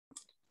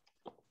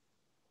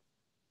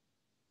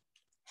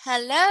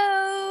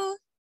Hello.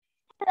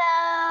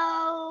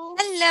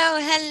 Hello.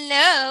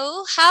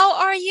 Hello. How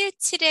are you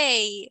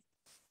today?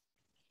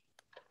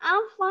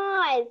 I'm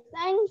fine.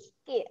 Thank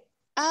you.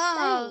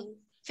 Oh, Thanks.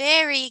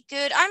 very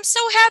good. I'm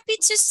so happy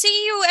to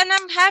see you and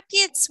I'm happy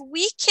it's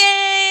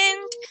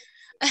weekend.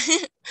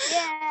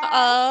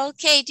 Yeah.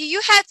 Okay, do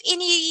you have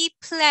any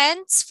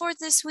plans for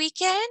this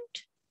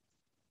weekend?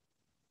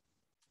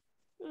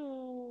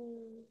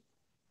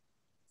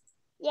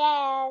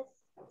 Yes.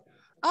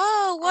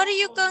 Oh, what are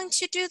you I going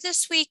to do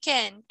this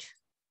weekend?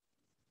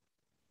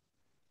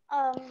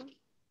 have.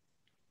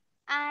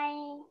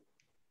 I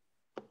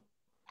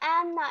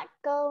am not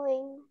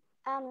going.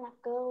 I'm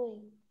not going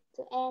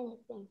to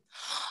anything.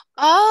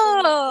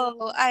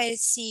 Oh, I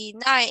see.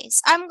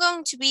 Nice. I'm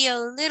going to be a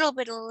little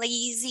bit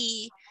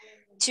lazy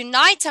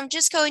tonight. I'm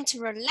just going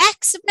to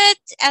relax a bit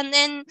and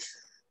then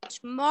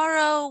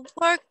tomorrow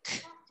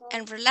work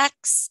and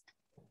relax.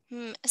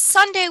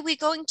 Sunday we're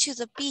going to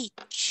the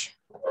beach.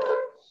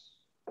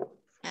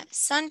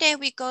 Sunday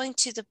we're going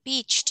to the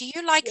beach. Do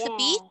you like the Yes.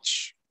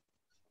 beach?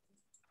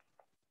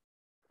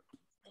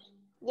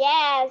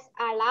 Yes,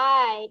 I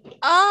like.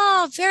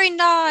 Oh, very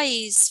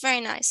nice. Very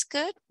nice.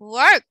 Good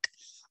work.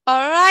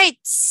 All right.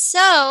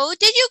 So,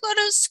 did you go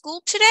to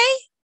school today?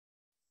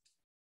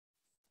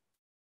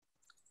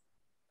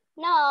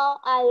 No,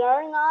 I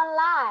learn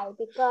online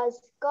because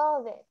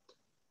COVID.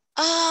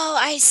 Oh,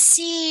 I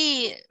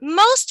see.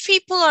 Most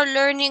people are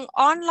learning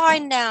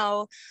online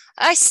now.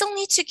 I still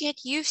need to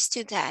get used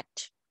to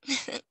that.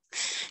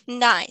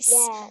 Nice.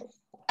 Yes.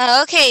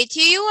 Okay,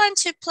 do you want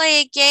to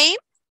play a game?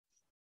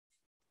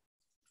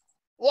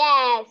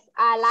 Yes,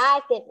 I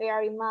like it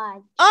very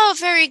much. Oh,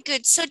 very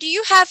good. So do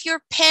you have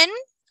your pen?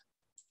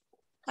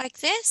 Like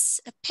this?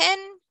 A pen?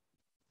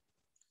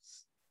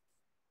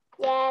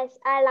 Yes,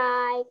 I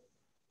like.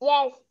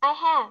 Yes, I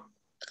have.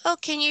 Oh,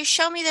 can you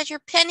show me that your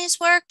pen is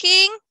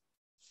working?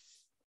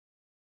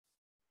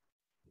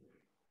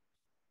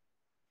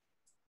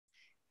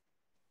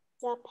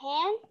 The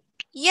pen?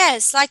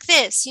 Yes, like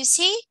this. You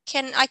see?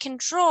 I can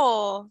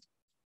draw.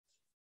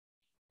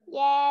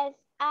 Yes,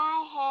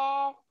 I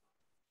have.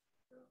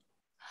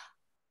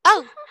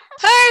 Oh,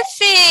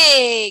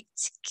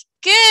 perfect.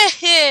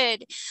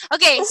 Good.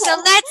 Okay,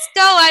 so let's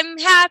go. I'm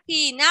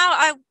happy. Now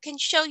I can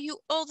show you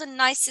all the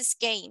nicest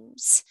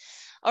games.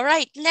 All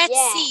right, let's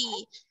Yeah.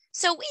 see.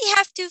 So we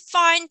have to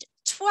find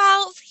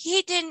 12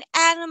 hidden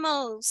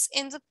animals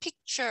in the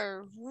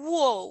picture.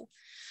 Whoa.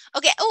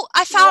 Okay, oh,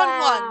 I found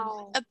one.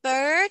 Wow. A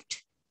bird.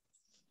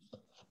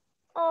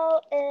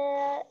 Oh,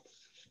 uh,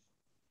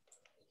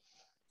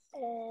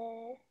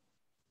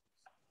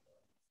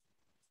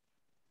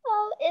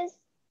 oh, it's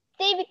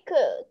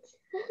difficult.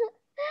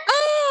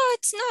 Oh,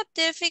 it's not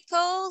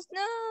difficult.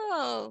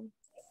 No.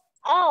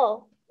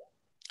 Oh,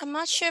 I'm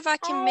not sure if I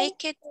can I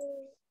make it.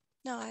 see.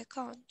 No, I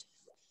can't.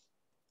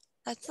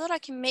 I thought I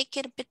can make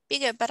it a bit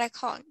bigger, but I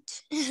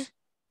can't.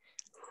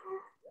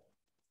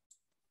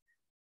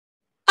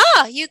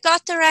 Ah, you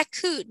got the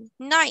raccoon.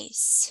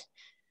 Nice.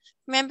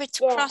 Remember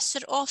to Yeah. cross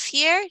it off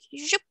here.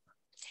 Zoop.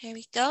 There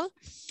we go.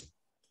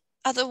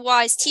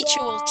 Otherwise,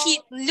 teacher will Yeah.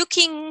 keep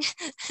looking.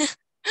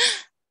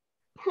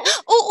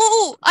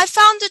 Oh, I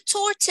found the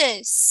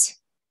tortoise.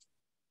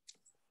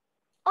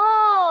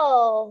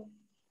 Oh,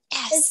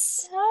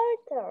 it's Yes.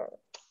 turtle.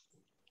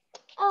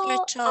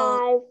 Oh, Turtle.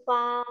 I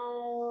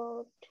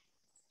found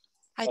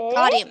I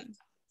got it. him.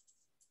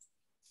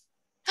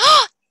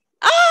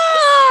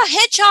 Ah,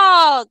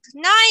 hedgehog.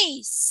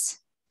 Nice.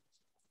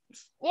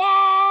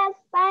 Yes,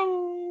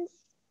 thanks.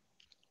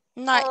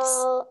 Nice.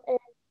 Oh,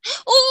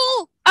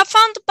 Oh, I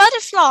found the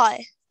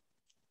butterfly.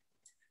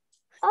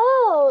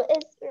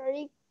 it's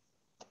very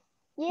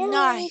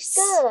Nice.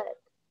 good.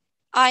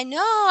 I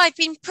know, I've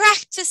been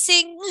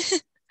practicing.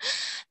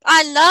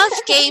 I love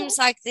games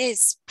like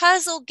this.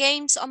 Puzzle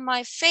games are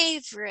my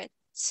favorite.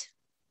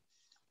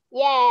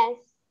 Yes.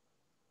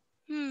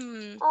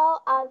 Oh,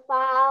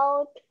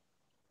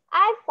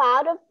 I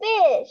found a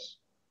fish.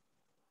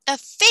 A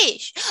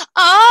fish.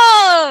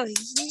 Oh,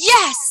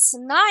 yes.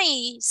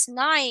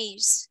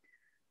 Nice.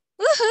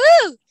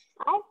 Woohoo.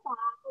 I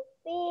found a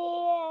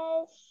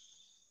fish.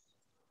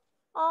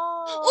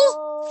 Oh,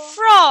 Oh,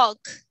 frog.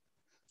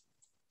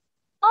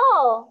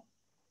 oh,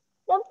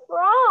 the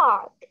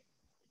frog.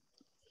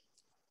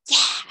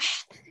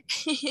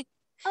 Yeah.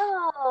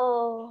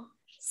 Oh,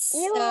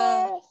 you So,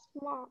 are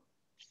smart.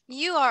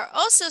 you are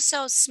also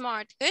so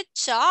smart. Good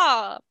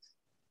job.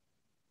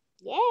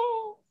 Yeah.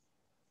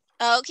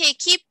 Okay,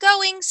 keep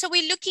going. So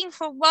we're looking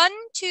for 1,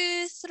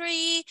 2,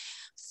 3,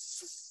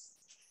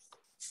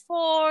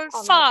 4,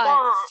 Oh my 5.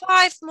 God.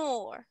 5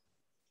 more.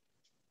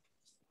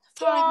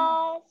 5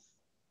 more.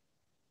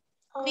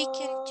 Yes. We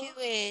can do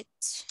Oh.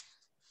 it.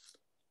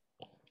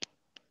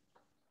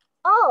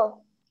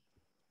 Oh.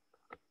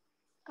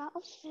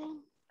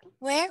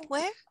 Where?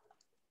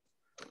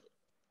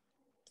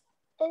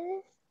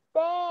 It's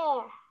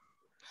there.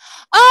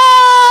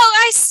 Oh,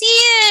 I see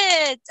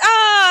it.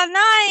 Oh,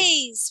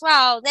 nice.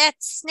 Wow, that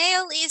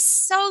snail is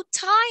so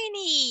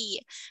tiny.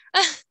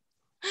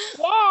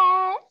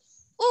 Yes.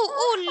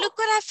 Oh, Oh, look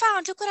what I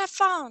found. Look what I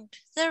found.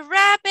 The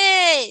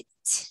rabbit.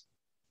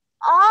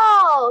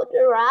 Oh,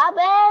 the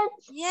rabbit.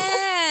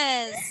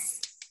 Yes.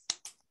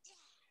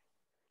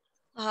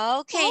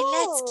 Okay,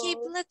 let's keep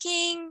Oh.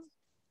 looking.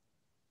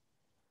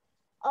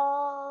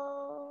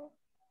 Oh,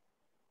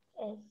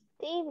 it's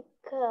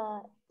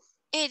difficult.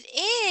 It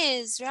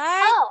is,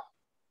 right? Oh,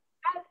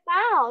 I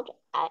found.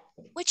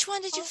 Which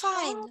one did you I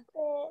find? found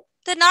it.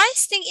 The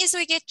nice thing is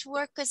we get to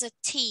work as a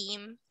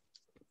team.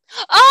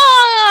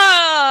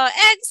 Oh,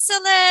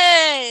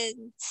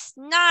 excellent.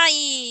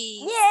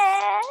 Nice.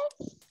 Yes.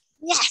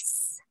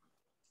 Yes.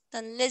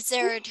 The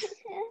lizard.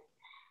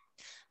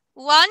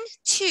 1,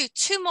 2,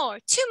 2 more.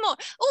 2 more.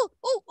 Oh,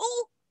 oh,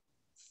 oh.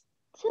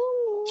 2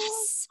 more.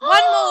 Yes.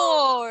 1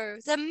 more.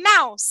 The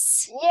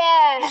mouse.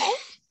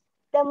 Yes.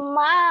 The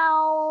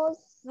mouse.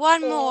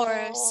 1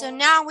 more. So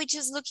now we're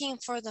just looking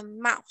for the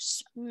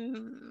mouse.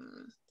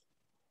 The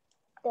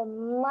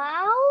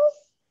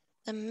mouse?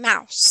 The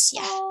mouse,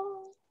 yeah.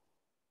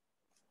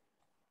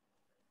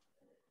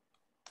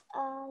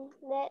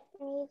 Let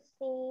me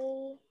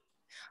see.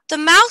 The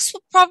mouse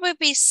will probably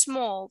be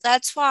small.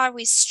 That's why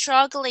we're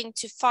struggling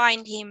to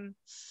find him.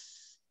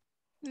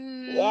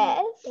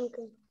 Yes,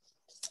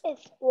 it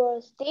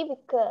was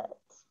difficult.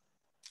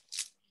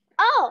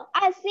 Oh,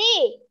 I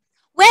see.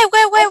 Where?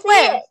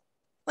 It.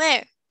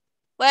 Where?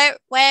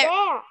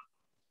 There.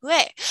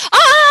 Where?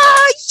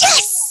 Ah,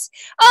 yes!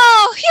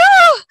 Oh,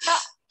 phew!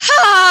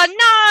 Ah,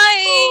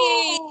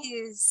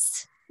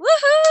 nice!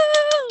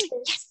 Woohoo!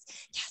 Yes.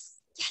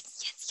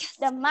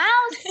 The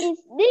mouse is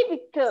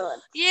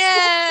difficult.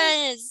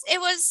 Yes, it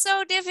was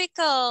so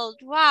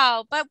difficult.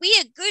 Wow, but we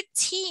a good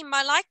team.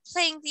 I like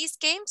playing these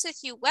games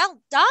with you.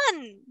 Well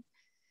done.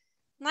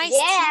 Nice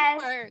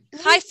teamwork.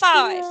 High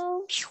five.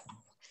 Pew.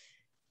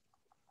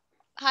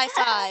 High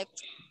five.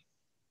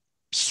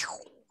 Pew.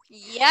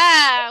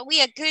 Yeah,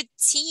 we a good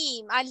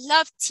team. I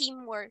love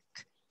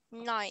teamwork.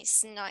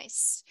 Nice.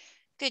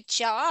 Good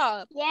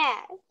job.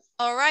 Yes.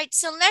 All right,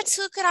 so let's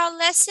look at our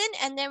lesson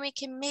and then we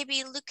can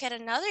maybe look at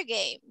another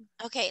game.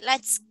 Okay,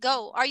 let's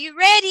go. Are you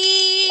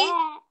ready?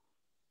 Yeah.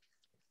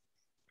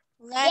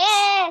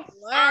 Let's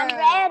learn. I'm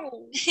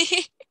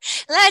ready.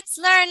 Let's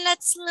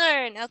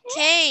learn.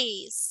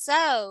 Okay,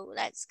 so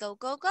let's go.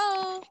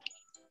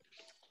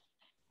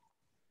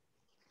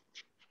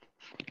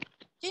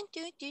 Dun,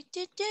 dun, dun,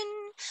 dun,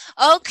 dun.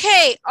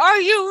 Okay,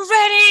 are you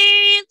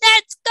ready?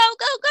 Let's go.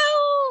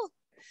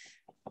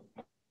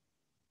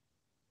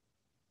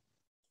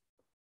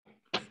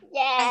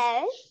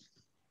 Yes.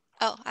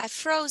 Oh, I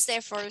froze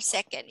there for a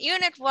second.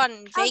 Unit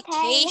 1, vacation.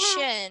 Okay,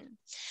 yeah.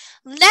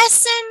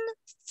 Lesson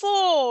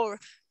 4,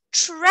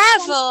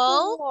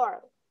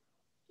 travel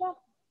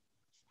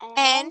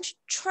and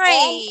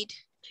trade.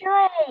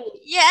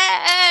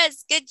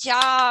 Yes, good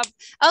job.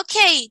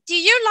 Okay, do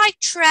you like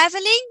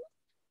traveling?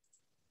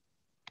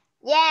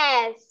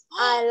 Yes,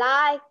 I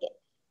like it.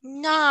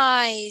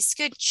 Nice,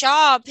 good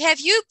job.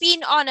 Have you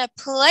been on a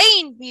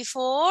plane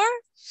before?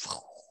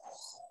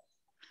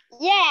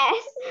 Yes.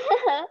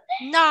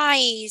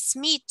 Nice,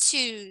 me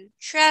too.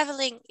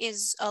 Traveling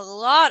is a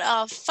lot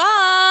of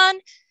fun.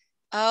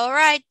 All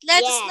right,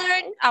 let's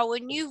learn our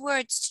new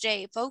words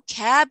today.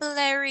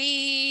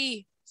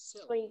 Vocabulary.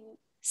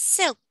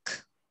 Silk.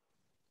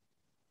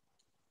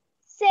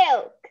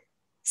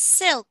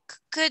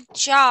 Good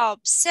job.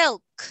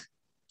 Silk.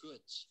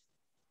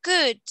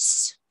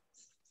 Goods.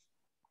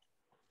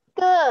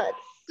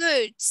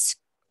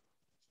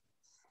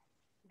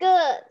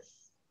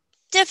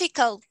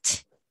 Difficult.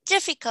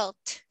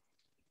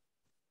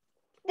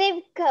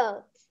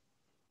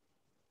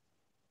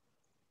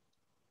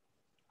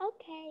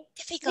 Okay.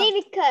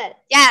 Difficult.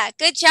 Yeah,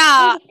 good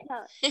job.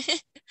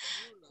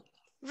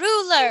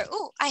 Ruler.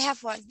 Oh, I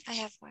have one.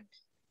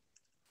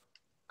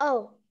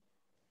 Oh.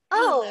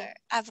 Ruler.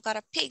 I've got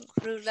a pink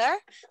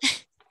ruler.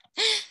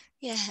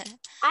 Yeah.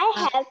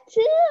 I have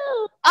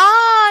 2.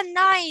 Oh,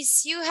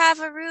 nice. You have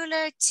a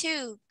ruler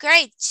too.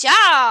 Great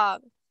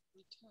job.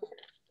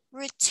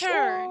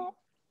 Return.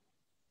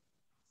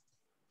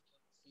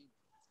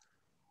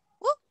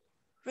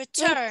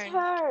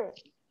 Yeah.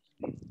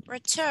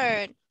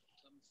 Return.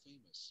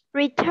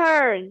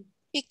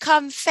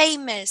 Become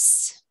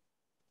famous.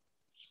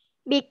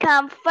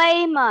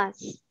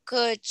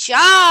 Good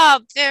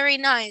job. Very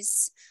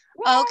nice.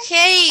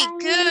 Okay,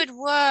 good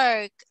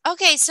work.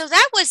 Okay, so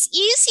that was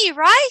easy,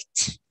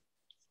 right?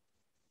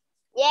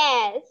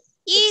 Yes.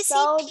 Easy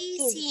so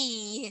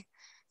peasy.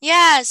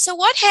 Yeah, so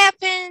what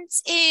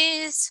happens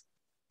is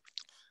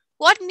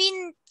what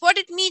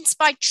it means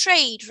by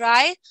trade,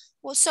 right?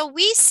 Well, so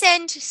we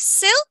send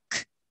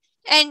silk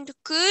and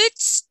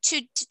goods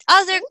to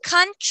other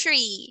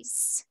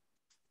countries.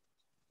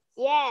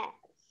 Yeah.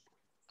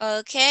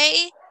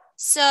 Okay,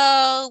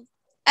 so,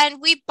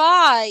 and we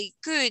buy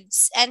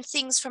goods and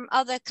things from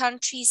other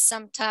countries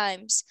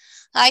sometimes.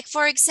 Like,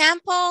 for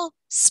example,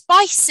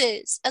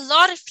 spices. A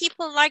lot of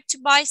people like to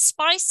buy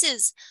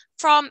spices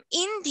from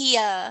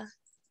India.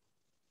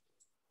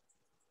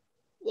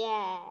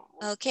 Yeah.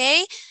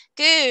 Okay,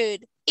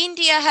 good.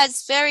 India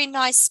has very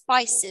nice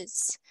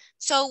spices.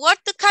 So what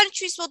the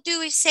countries will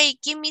do is say,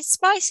 give me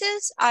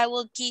spices, I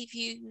will give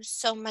you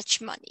so much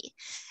money.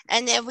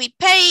 And then we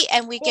pay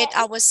and we get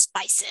our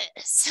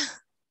spices.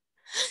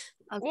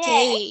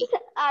 Okay.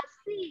 Yes, I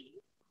see.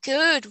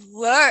 Good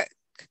work.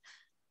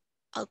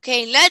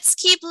 Okay, let's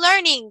keep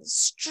learning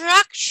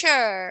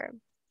structure.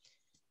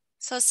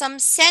 So some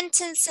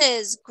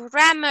sentences,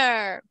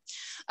 grammar.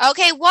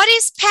 Okay, what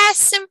is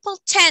past simple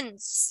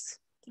tense?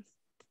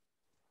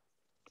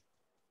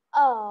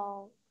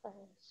 Oh,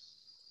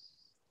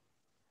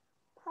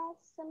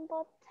 past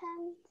simple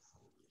tense.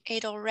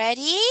 It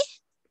already?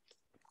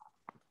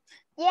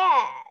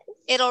 Yes.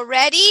 It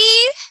already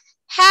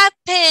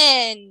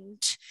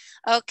happened.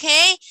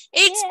 Okay,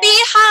 it's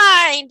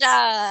behind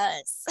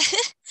us.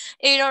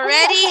 It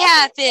already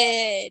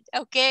happened.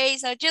 Okay,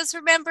 so just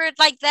remember it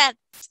like that.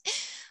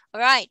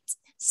 All right,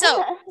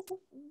 so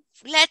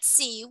let's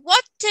see.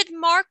 What did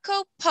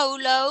Marco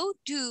Polo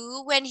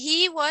do when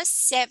he was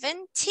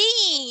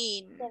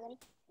 17?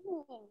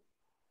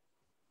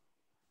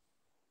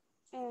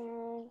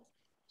 17.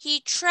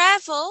 He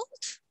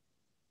traveled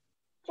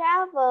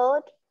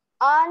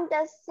On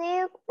the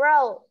Silk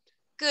Road.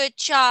 Good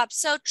job.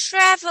 So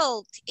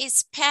traveled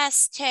is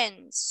past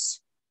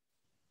tense.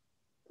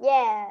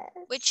 Yes.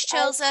 Which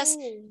tells us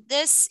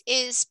this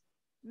is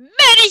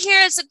many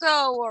years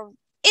ago or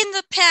in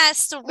the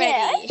past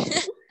already.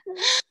 Yes.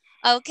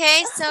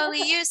 Okay, so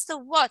we use the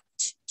what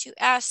to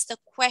ask the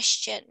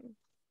question.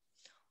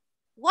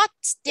 What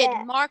did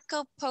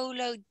Marco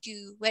Polo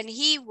do when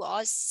he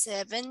was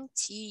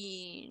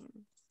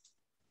 17?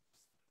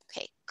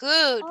 Okay,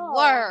 good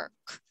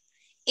work.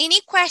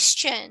 Any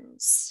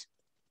questions?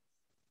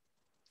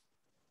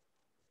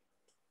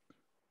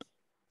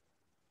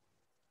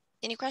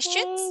 Any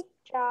questions?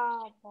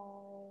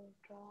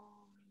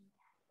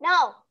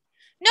 No.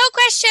 No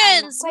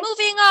questions.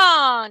 Moving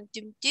on.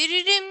 Dum, dum,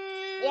 dum, dum.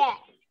 Yeah.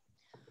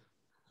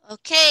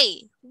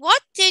 Okay.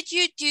 What did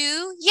you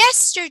do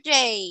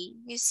yesterday?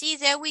 You see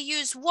that we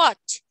use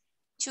what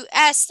to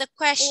ask the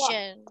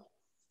question.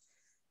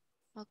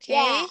 What? Okay.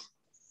 Yeah.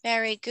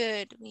 Very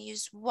good. We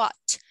use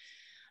what.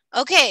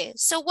 Okay.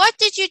 So what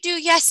did you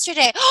do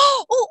yesterday?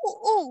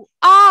 Oh,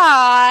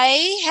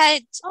 I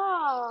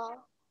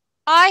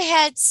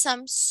had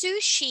some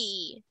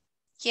sushi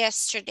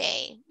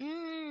yesterday.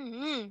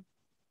 Mm-hmm.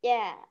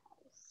 Yeah.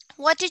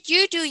 What did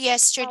you do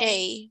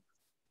yesterday?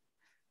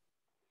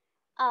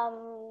 I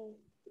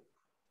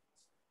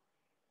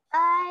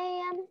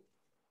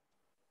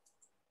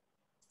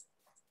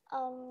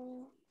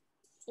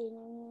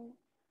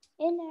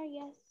in there,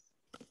 yes.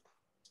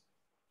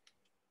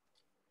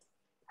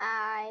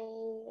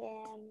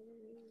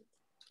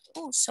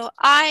 Oh, so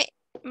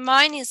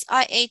mine is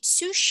I ate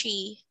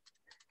sushi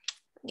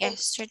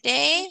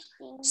yesterday.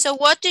 So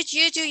what did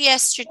you do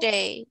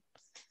yesterday?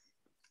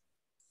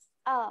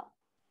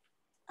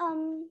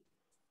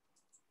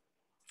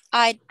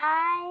 I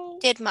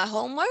did my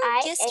homework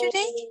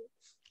yesterday.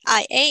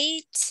 I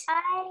ate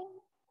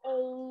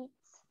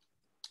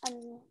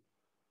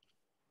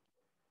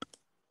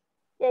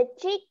the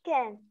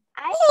chicken.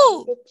 I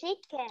ate the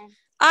chicken.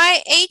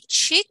 I ate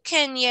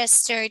chicken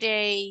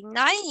yesterday.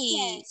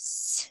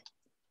 Nice.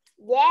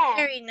 Yeah.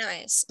 Very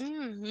nice.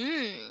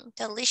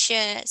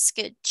 Delicious.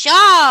 Good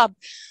job.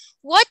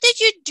 What did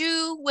you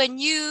do when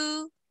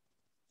you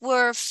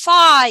were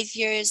 5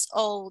 years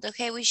old?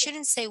 Okay, we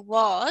shouldn't say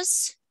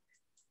was.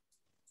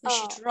 We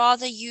should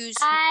rather use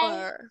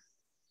were.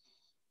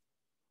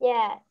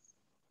 Yes.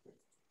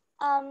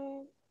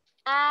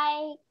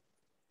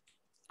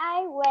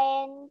 I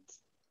went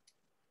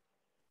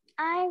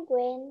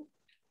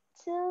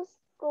to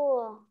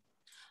school.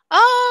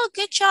 Oh,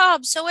 good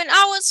job. So when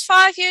I was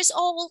 5 years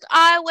old,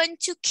 I went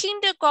to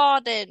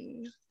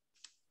kindergarten.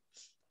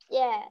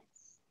 Yes.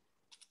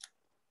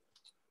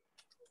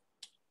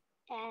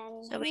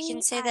 So we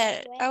can say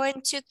that I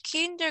went to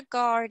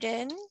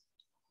kindergarten.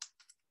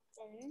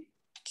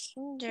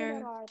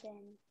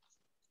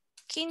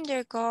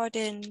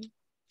 Kindergarten.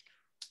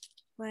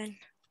 When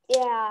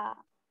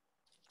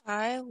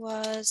I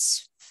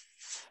was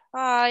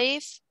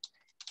 5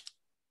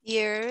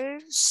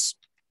 years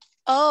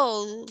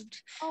old.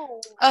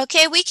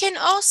 Okay, we can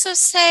also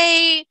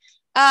say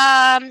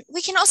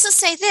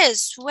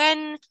this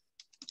when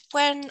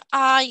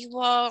I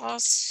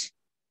was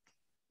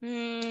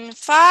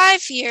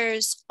 5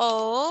 years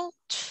old.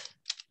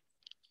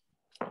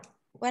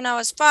 When I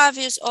was 5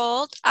 years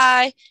old,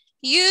 I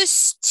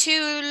used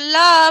to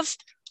love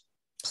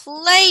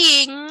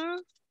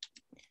playing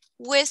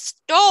with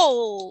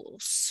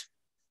dolls.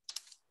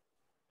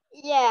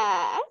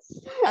 Yes.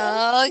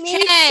 Okay.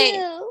 Me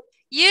too.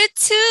 You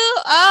too?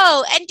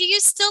 Oh, and do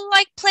you still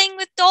like playing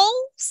with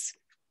dolls?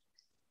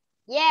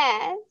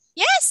 Yes.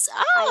 Yes?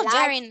 Oh,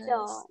 very nice.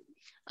 Dolls.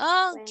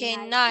 Okay,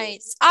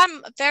 nice.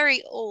 I'm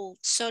very old,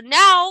 so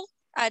now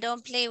I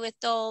don't play with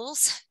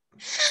dolls.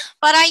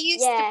 But I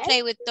used to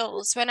play with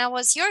dolls when I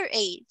was your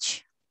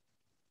age.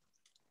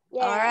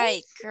 Yes. All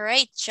right,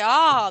 great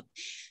job.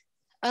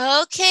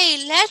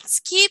 Okay, let's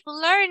keep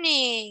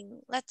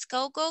learning. Let's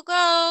go, go,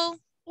 go.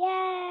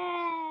 Yes.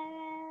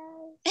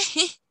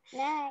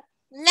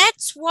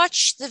 let's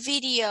watch the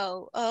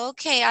video.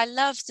 Okay, I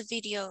love the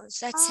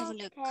videos. Let's have a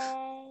look.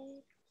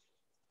 Okay.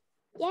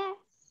 Yes.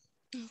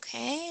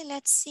 Okay,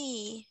 let's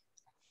see.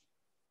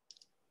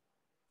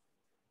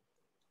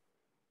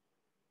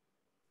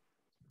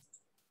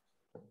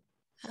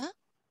 Huh?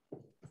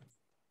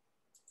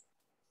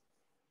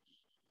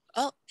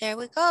 Oh, there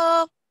we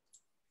go.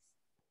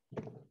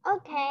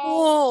 Okay.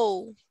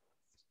 Whoa.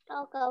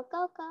 Go, go,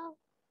 go, go.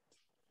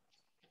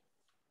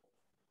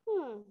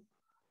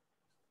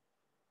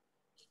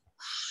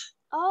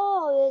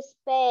 Oh, it's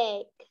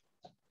big.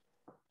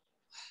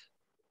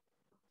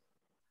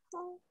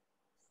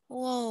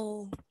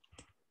 Whoa.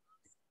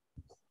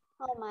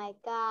 Oh my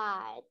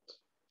God.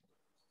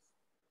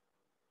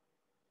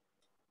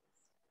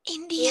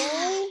 India.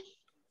 Really?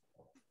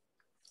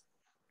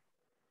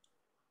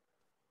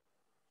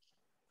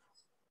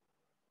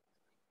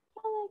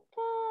 Oh my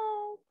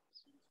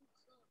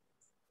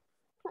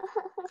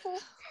God.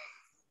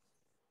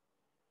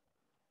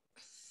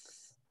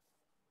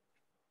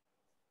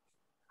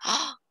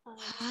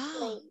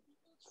 Wow.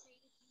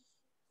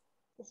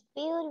 It's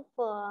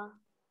beautiful.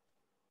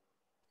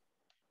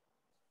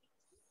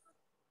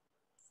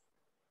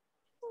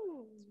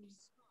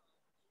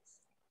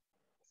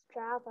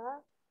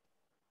 Strava.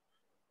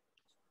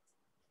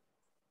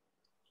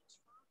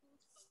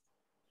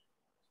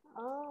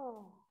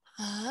 Oh.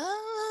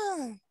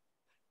 Oh.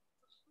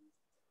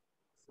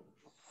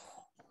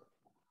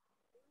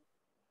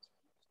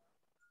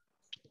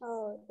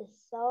 Oh, it's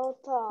so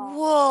tall.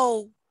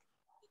 Whoa.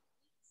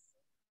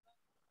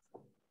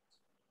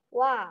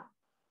 Wow.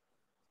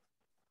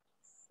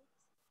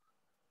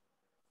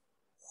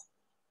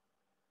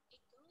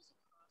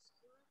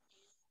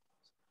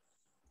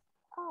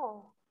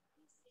 Oh.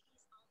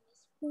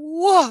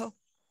 Whoa.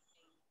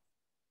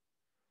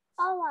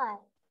 Oh my.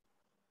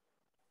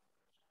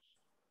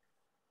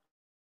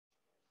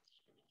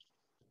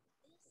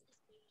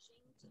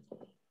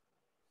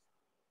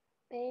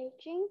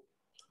 Beijing.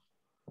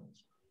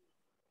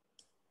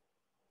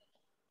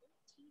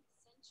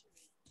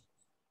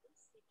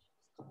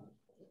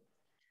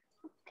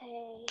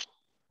 Okay.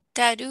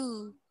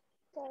 Dadu.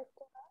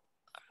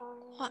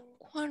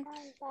 One.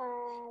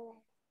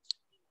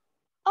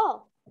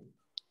 Oh.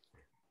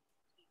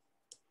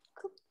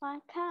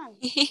 Kumakan.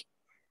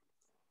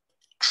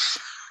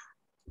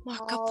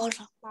 Marco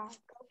Polo.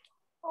 Marco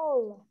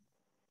Polo.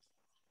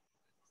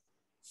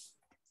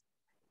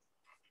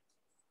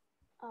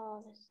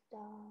 Oh, the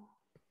star.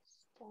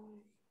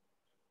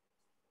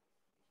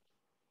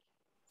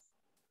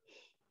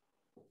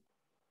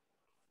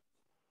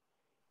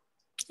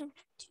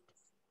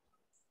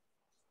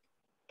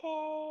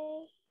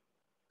 Okay.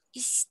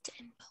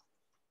 Istanbul.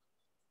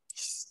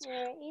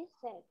 Where is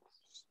it?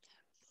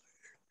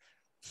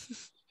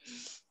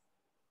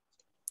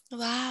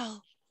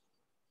 Wow.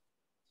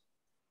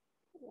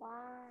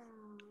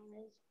 Wow,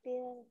 it's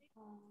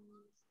beautiful.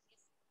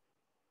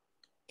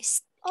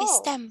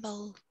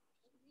 Istanbul.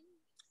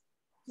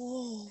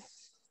 Whoa.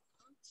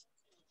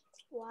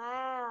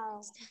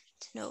 Wow.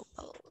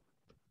 Snowball.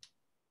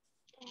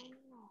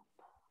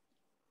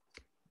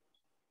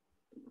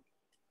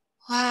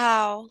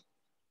 Wow.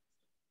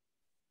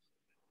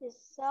 It's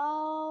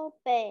so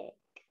big.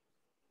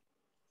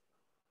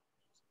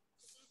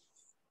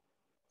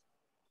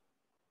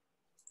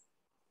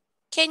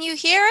 Can you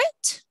hear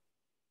it?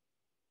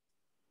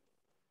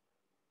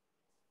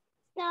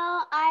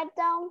 No, I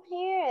don't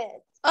hear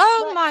it.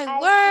 Oh my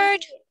word.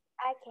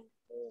 I can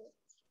see it.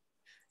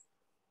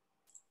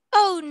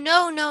 Oh,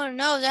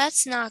 no,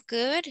 that's not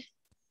good.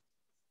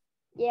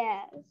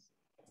 Yes.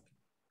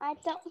 I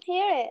don't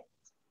hear it,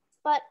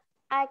 but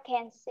I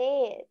can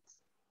see it.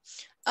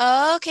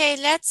 Okay,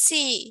 let's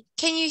see.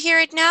 Can you hear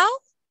it now?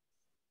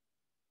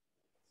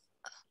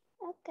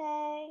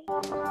 Okay.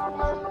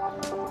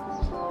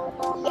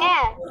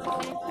 Yes.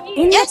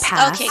 In Yes? the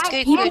past, Okay,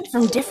 people good.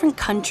 from different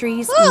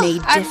countries Whew,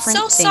 made I'm different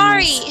so things.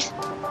 sorry.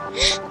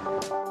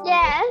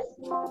 Yes.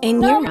 In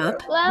No Europe,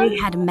 problem. they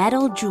had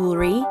metal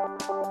jewelry,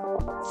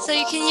 So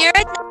you can hear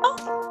it now?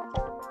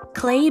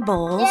 clay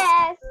bowls,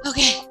 Yes.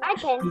 Okay. I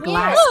can and hear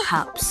glass it.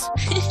 cups. No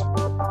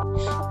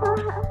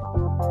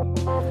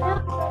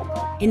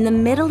problem. In the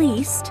Middle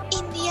East,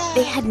 India.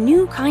 they had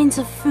new kinds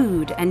of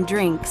food and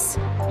drinks.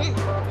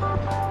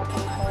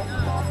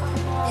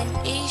 In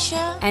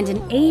Asia. And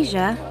in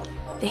Asia,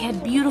 they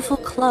had beautiful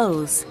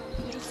clothes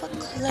Beautiful and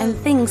clothes.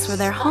 things for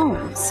their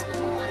homes.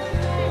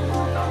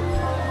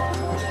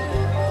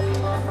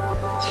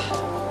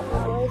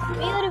 Oh, it's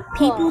beautiful.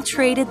 People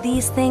traded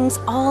these things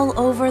all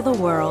over the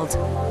world.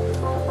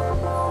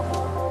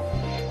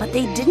 But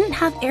they didn't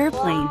have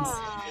airplanes,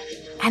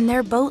 and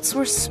their boats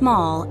were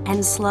small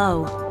and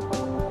slow.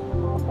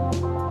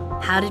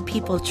 How did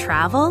people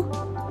travel?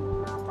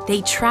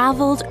 They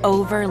traveled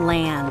over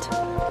land.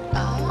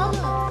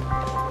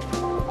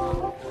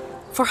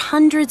 For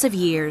hundreds of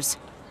years,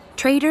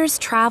 traders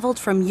traveled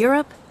from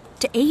Europe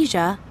to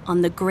Asia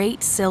on the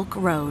Great Silk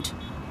Road.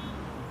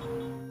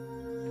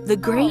 The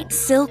Great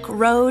Silk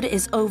Road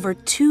is over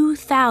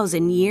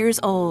 2,000 years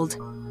old.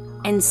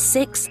 and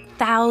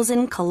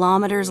 6,000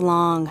 kilometers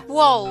long.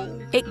 Whoa.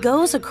 It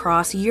goes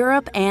across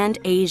Europe and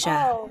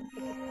Asia. Oh,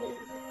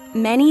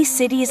 Many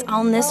cities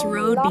on this so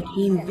road long.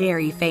 became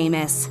very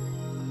famous.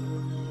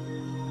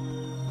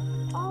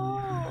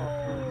 Oh.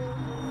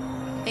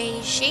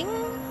 Beijing?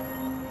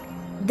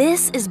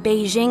 This is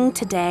Beijing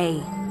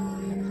today,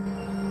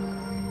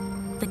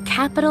 the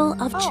capital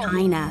of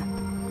China.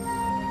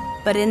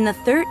 But in the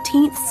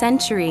 13th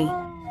century,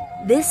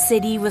 this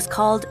city was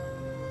called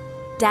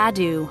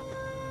Dadu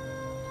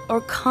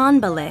or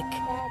Khanbalik.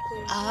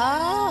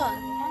 Ah.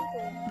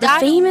 The Dadu.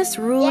 famous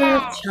ruler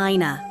of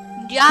China,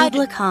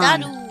 Kublai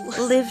Khan,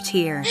 Dadu. lived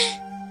here,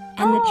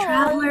 and the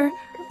traveler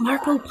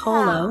Marco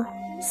Polo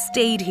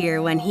stayed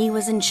here when he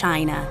was in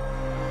China.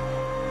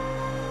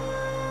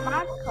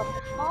 Marco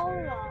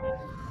Polo.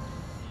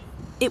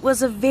 It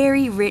was a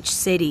very rich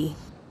city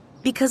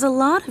because a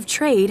lot of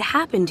trade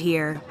happened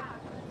here.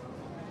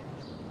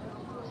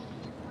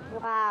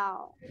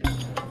 Wow.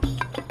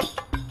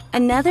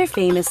 Another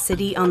famous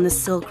city on the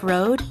Silk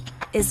Road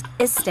is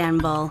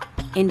Istanbul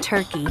in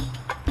Turkey.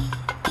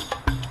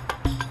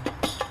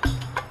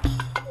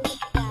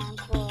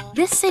 Istanbul.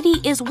 This city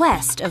is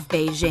west of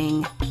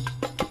Beijing.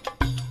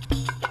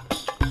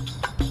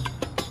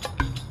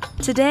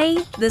 Today,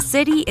 the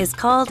city is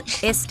called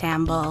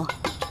Istanbul.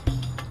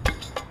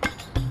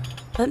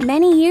 But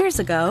many years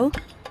ago,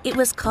 it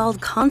was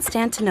called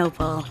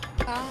Constantinople.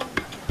 Ah.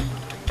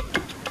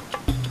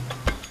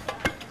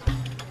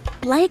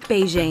 Like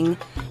Beijing,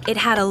 it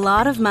had a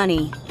lot of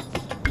money.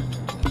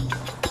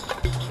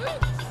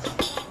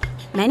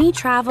 Many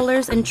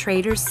travelers and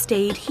traders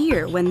stayed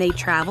here when they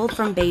traveled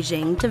from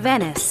Beijing to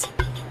Venice.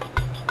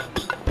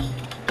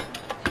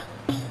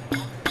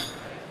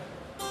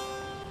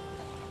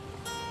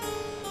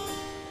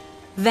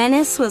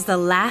 Venice was the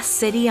last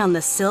city on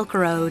the Silk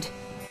Road.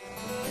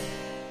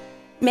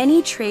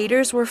 Many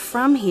traders were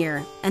from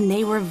here, and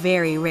they were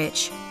very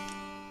rich.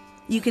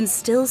 You can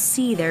still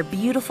see their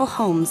beautiful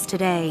homes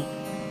today.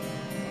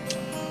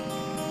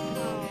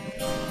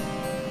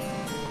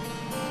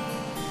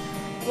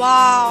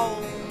 Wow.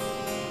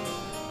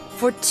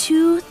 For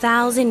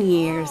 2,000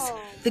 years,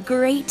 the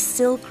Great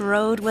Silk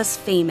Road was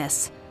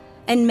famous,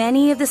 and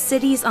many of the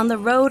cities on the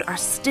road are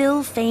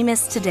still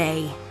famous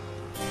today.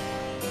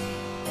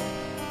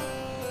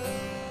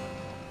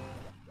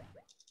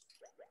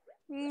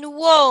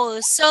 Whoa.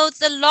 So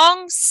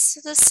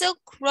the Silk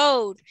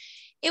Road,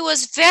 it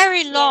was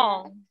very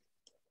long.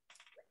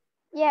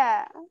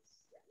 Yeah.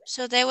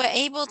 So they were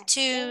able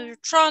to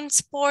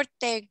transport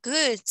their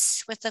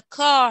goods with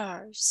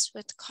cars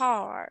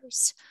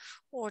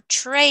or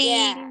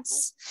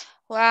trains.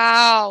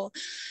 Wow.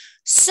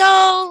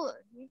 So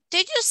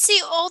did you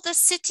see all the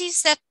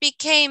cities that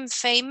became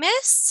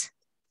famous?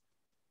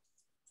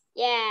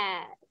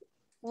 Yeah.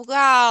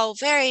 Wow,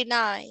 very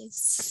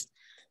nice.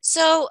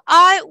 So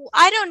I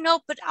don't know,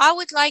 but I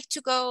would like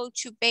to go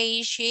to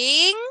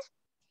Beijing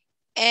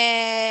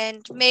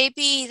and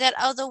maybe that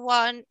other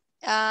one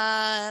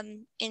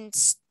in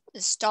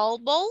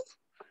Istanbul.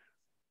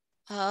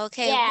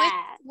 Okay, Yeah,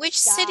 which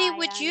city I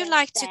would you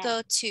like to understand.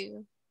 go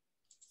to?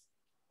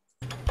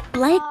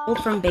 Like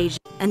people from Beijing,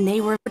 and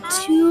they were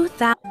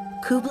 2,000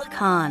 Kublai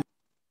Khan.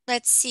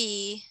 Let's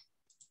see.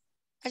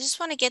 I just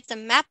want to get the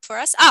map for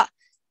us. Ah,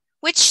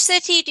 which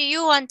city do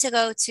you want to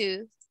go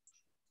to?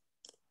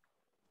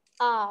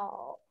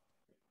 Oh.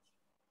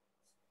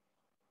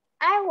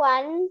 I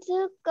want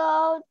to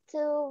go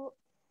to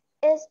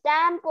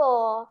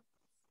Istanbul.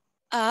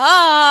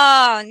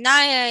 Ah,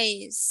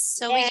 nice.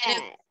 So we're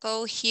gonna Yeah.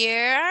 go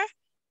here.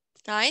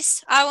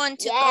 Nice. I want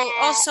to go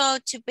also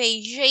to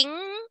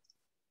Beijing.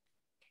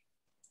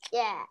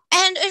 Yeah.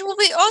 And it will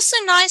be also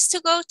nice to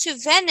go to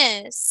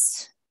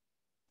Venice.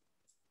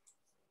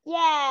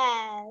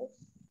 Yes.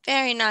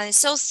 Very nice.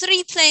 So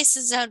 3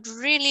 places I'd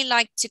really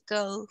like to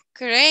go.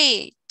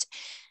 Great.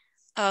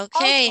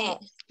 Okay.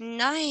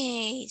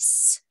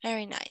 Nice.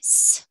 Very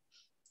nice.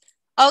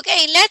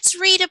 Okay, let's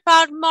read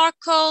about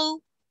Marco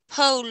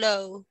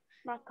Polo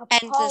Marco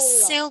and the Polo.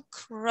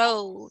 Silk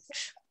Road.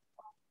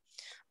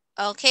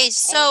 Okay,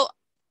 so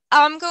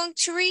I'm going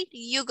to read,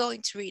 you're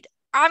going to read.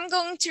 I'm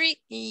going to read,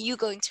 you're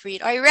going to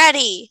read. Are you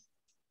ready?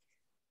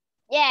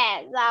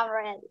 Yes, I'm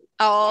ready.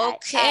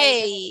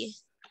 Okay.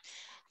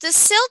 The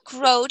Silk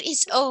Road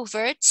is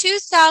over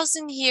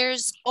 2,000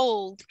 years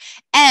old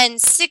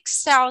and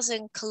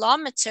 6,000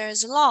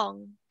 kilometers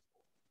long.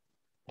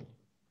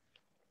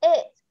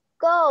 It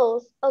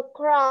goes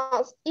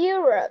across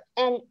Europe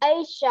and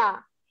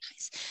Asia.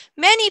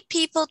 Many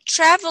people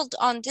traveled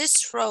on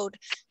this road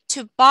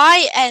to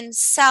buy and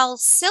sell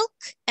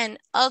silk and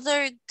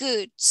other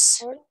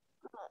goods.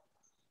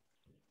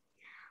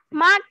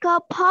 Marco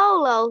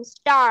Polo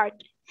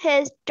started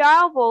his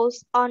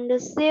travels on the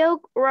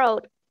Silk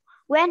Road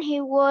when he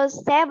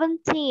was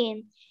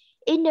 17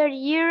 in the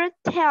year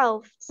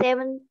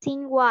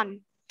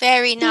 1271.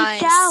 Very He nice.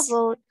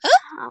 traveled.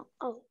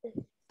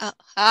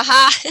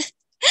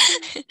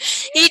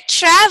 He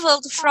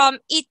traveled from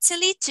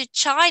Italy to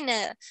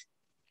China.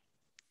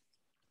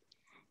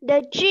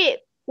 The trip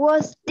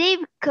was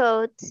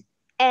difficult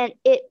and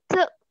it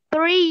took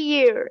 3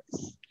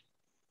 years.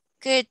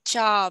 Good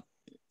job.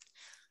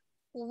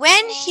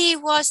 When he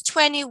was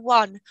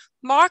 21,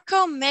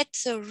 Marco met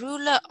the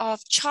ruler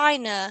of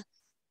China,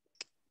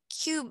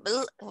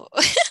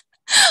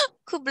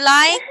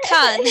 Kublai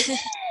Khan.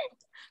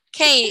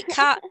 Okay,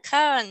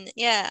 Khan.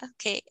 Yeah,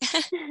 okay.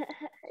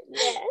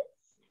 Yes.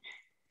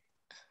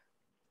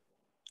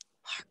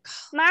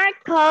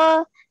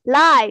 Marco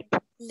lived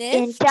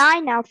in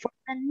China for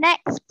the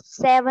next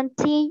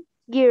 70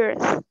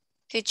 years.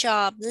 Good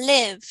job.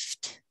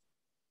 Lived.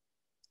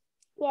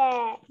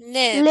 Yeah.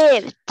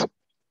 Lived.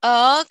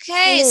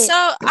 Okay,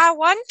 so I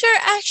wonder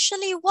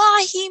actually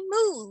why he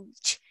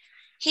moved.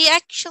 He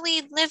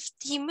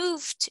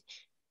moved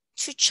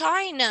to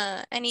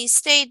China and he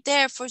stayed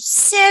there for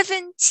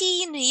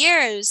 17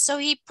 years. So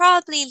he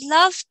probably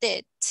loved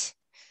it.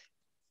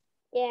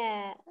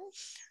 Yeah.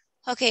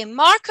 Okay,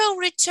 Marco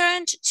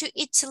returned to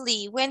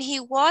Italy when he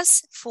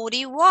was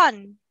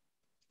 41.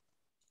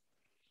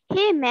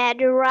 He met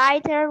the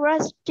writer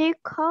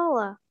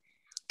Rusticolo.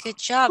 Good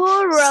job.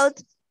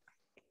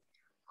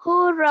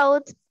 Who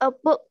wrote a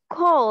book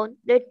called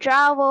The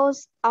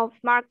Travels of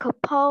Marco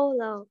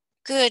Polo.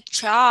 Good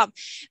job.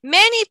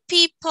 Many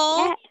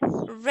people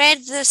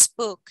read this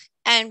book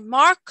and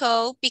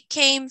Marco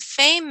became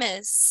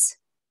famous.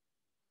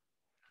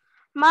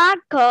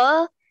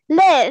 Marco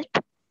lived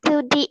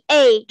to the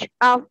age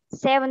of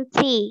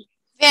 70.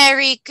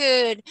 Very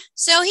good.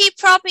 So he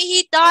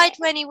died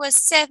when he was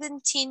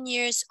 17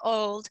 years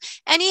old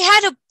and he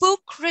had a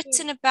book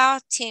written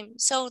about him.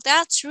 So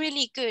that's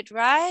really good,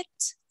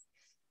 right?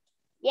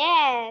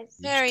 Yes.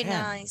 Very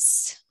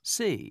nice.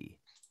 C.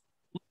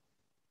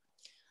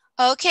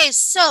 Okay,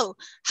 so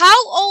how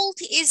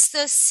old is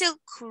the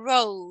Silk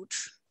Road?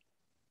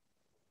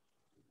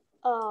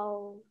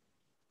 Oh.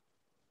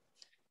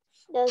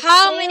 The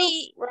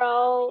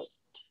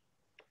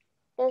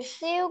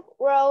Silk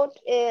Road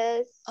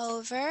is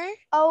over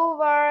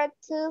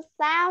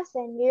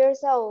 2,000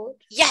 years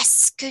old.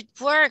 Yes, good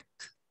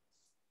work.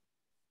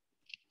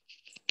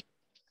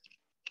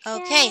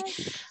 Okay,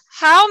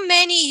 How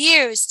many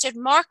years did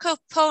Marco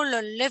Polo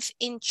live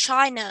in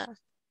China?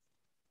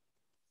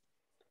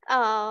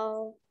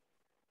 Oh.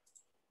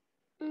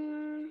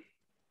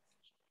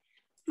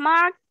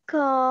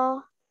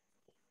 Marco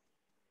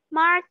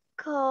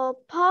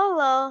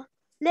Polo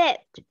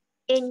lived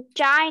in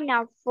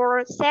China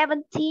for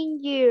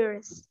 17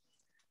 years.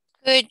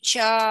 Good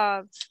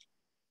job.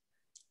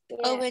 Yeah.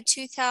 Over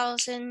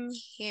 2,000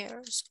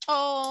 years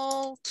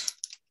old.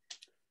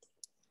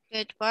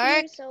 Good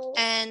work.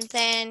 And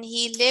then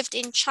he lived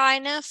in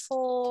China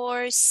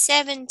for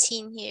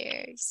 17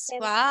 years.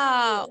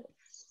 Wow.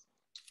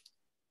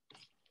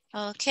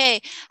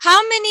 Okay.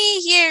 How many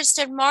years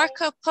did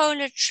Marco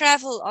Polo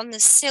travel on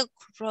the Silk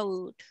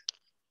Road?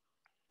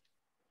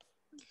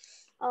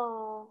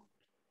 Oh.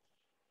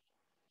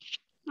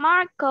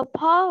 Marco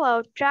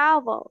Polo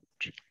traveled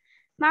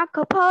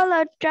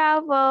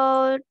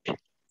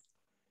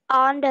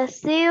on the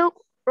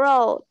Silk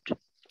Road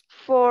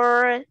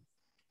for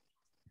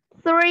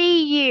 3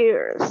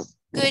 years.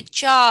 Good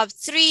job.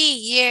 3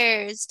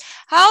 years.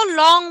 How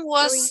long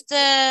was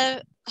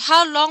the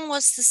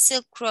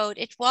Silk Road?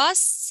 It was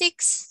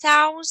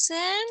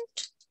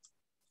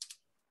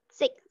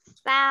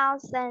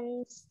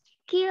 6,000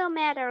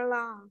 kilometers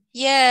long.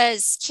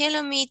 Yes,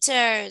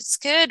 kilometers.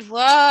 Good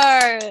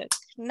work.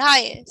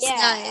 Nice, Yeah.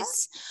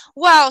 nice.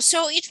 Wow,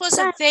 so it was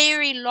a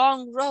very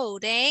long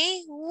road,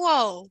 eh?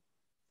 Whoa.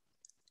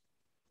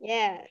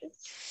 Yes.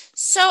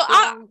 So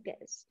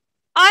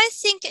I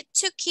think it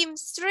took him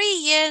 3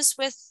 years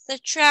with the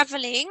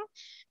traveling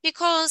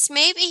because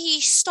maybe he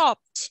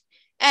stopped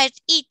at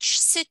each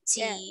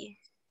city.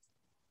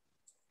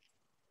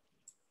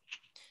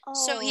 Yeah.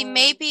 So he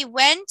maybe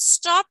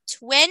stopped,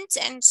 went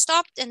and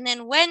stopped, and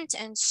then went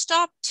and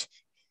stopped.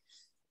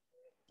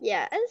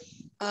 Yes.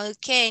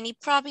 Okay, and he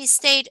probably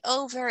stayed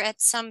over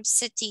at some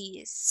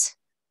cities.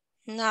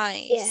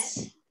 Nice.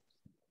 Yes.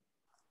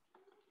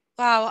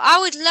 Wow, I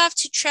would love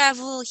to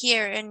travel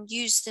here and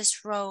use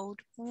this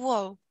road.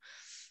 Whoa.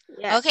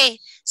 Yes. Okay,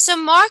 so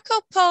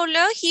Marco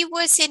Polo, he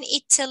was in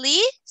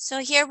Italy. So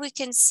here we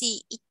can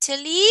see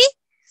Italy.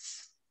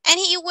 And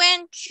he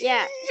went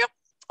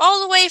all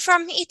the way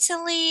from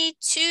Italy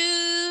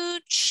to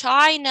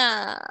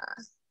China.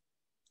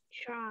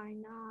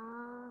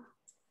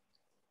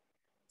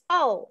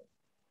 Oh,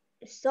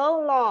 so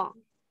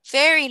long.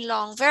 Very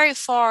long, very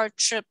far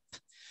trip.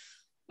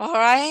 All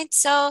right,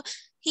 so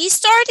he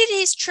started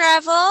his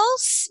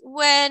travels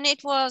when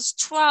it was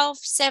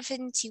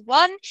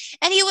 1271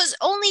 and he was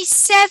only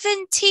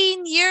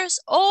 17 years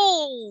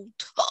old.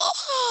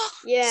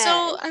 Yeah.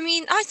 So, I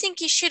mean, I think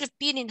he should have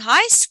been in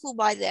high school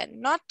by then,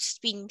 not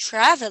been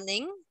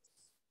traveling.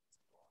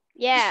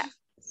 Yeah.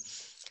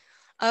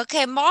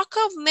 Okay,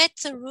 Marco met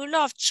the ruler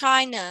of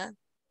China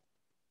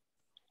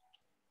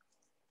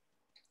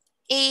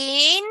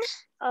in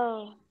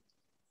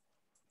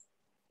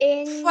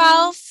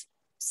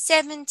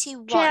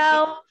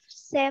 1271.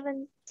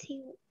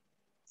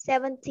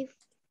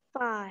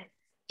 75.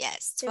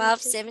 Yes,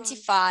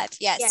 1275.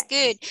 Yes,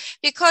 good.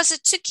 Because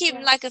it took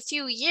him like a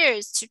few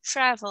years to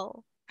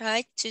travel,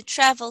 right? To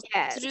travel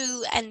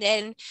through and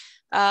then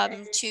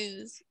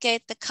to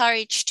get the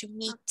courage to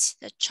meet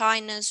the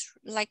China's,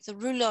 like the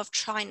ruler of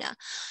China.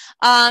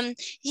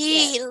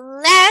 He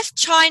left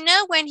China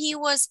when he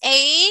was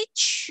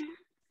age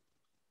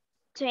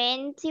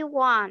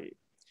 21.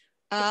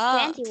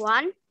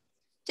 21?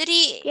 Did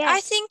he? Yes.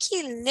 I think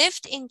he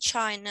lived in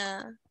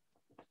China.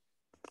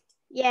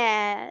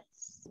 Yes.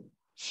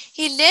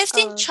 He lived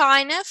in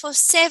China for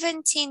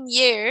 17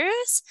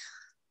 years.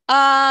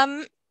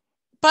 But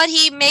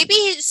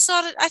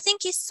I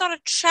think he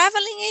started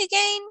traveling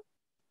again.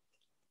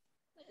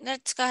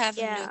 Let's go have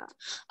a look.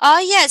 Oh,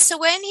 yeah. So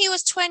when he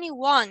was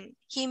 21,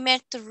 he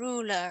met the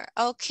ruler.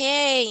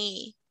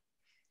 Okay.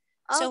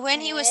 So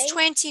when he was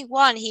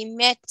 21, he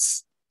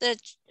met the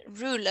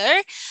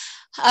ruler.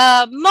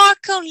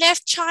 Marco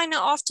left China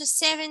after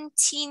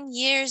 17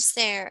 years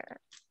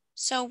there.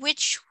 So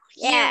which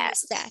year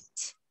was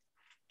that?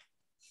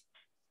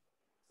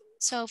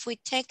 So if we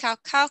take our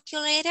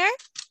calculator,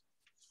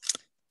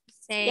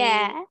 say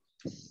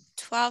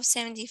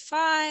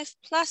 1275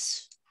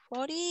 plus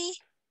 40, it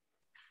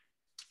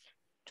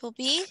will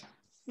be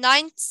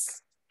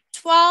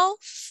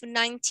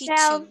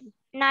 1292.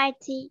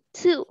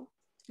 1292.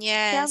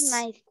 Yes.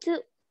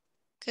 1292.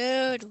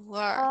 Good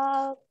work.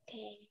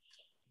 Okay.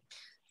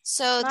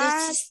 So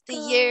this is the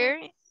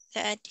year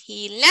that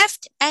he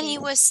left, and he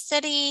was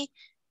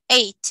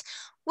 38,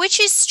 which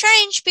is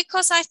strange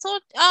because I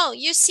thought, oh,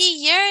 you see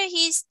here,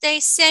 they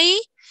say,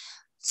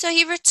 so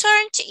he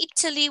returned to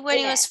Italy when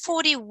he was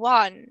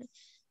 41.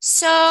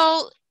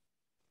 So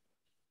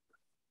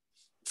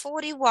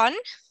 41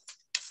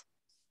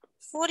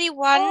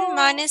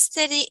 minus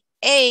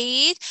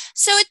 38.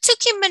 So it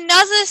took him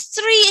another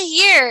 3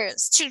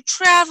 years to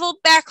travel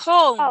back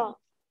home.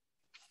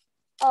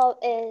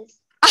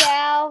 It's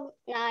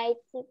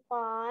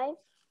 1295.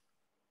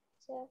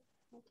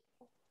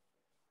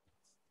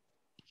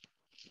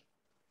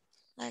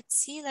 Let's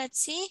see.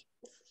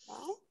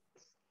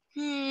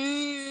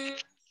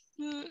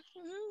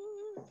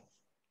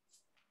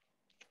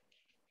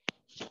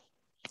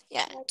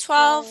 Yeah,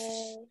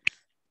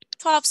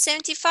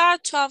 1275,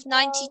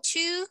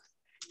 1292.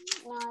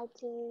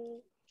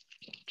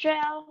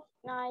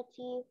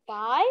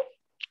 1295.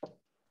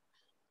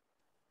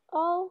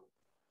 Oh.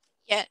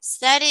 Yes,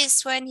 that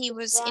is when he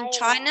was in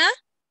China.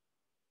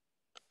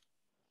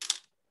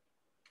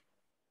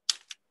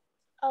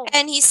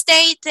 And he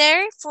stayed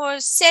there for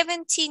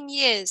 17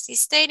 years. He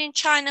stayed in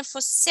China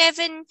for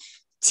 17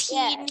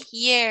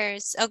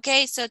 years.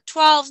 Okay, so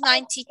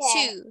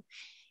 1292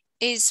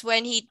 is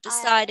when he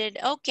decided,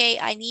 okay,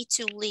 I need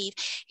to leave.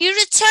 He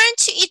returned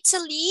to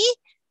Italy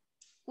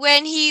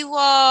when he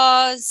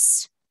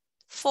was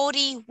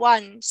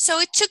 41. So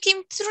it took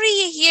him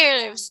 3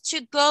 years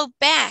to go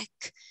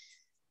back.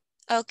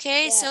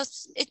 Okay, so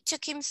it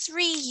took him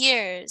 3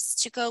 years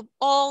to go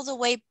all the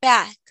way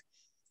back.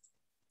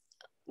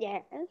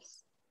 Yes.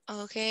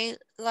 Okay,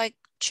 like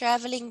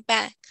traveling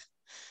back.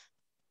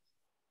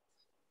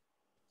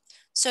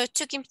 So it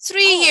took him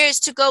 3 years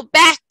to go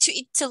back to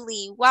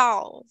Italy.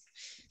 Wow.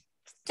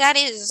 That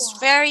is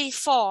very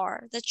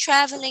far. The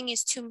traveling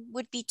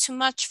would be too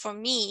much for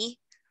me.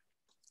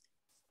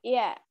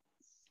 Yeah.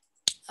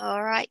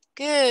 All right,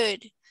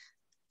 good.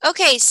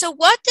 Okay, so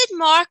what did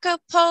Marco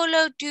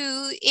Polo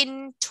do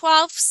in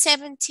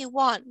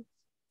 1271?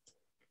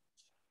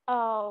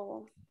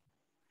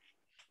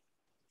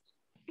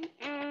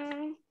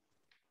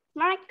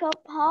 Marco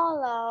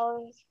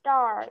Polo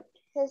started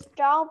his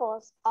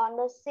travels on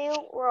the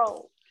Silk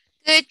Road.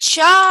 Good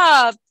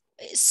job.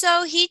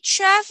 So he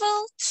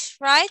traveled,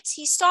 right?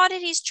 He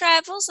started his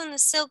travels on the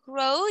Silk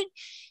Road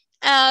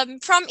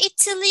from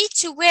Italy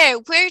to where?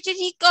 Where did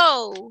he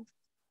go?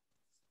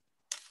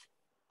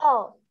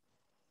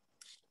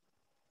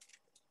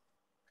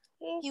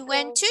 He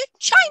went to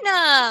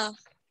China.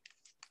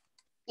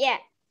 Yeah.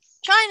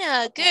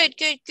 China. Good,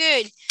 good,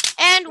 good.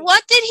 And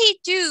what did he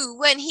do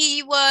when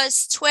he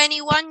was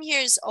 21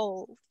 years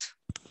old?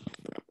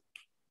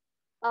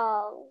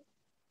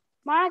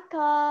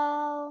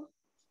 Marco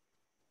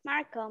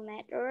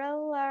met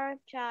ruler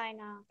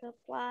China to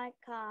fly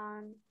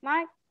Khan.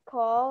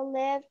 Marco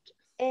lived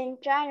in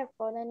China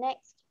for the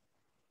next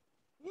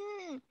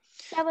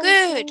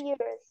 17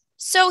 years.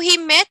 So he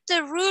met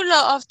the ruler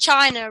of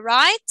China,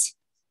 right?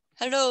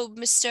 Hello,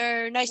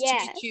 Mr. Nice to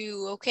meet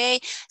you, okay?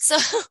 So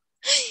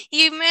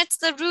he met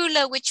the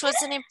ruler, which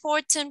was an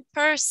important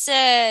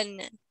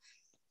person.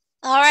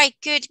 All right,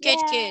 good, good,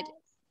 good.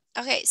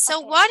 Okay, so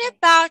what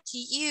about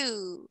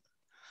you?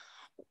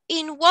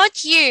 In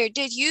what year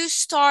did you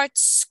start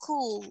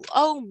school?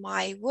 Oh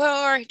my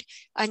word,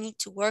 I need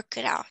to work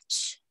it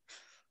out.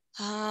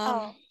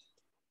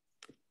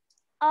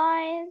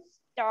 I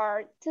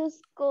start to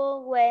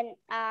school when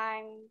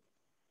I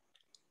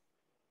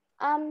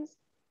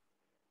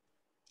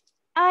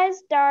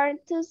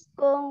start to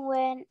school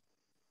when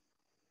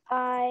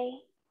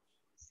I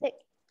 6.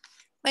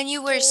 When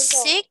you were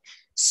 6?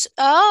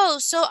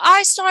 So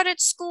I started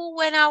school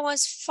when I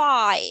was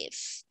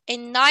 5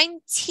 in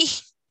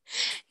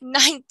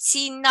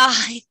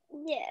 1999.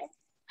 Yes.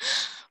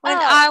 When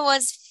Oh. I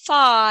was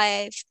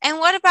 5. And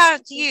what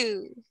about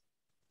you?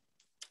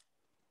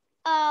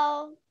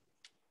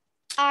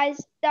 I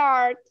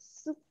start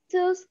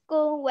to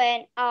school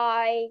when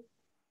I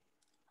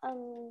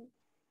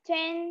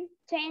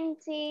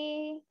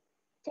 2016.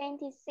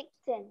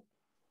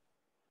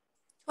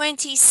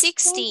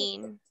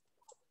 2016.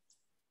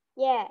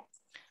 Yeah.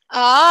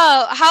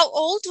 Oh, how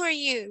old were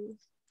you?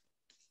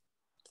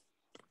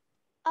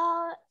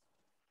 I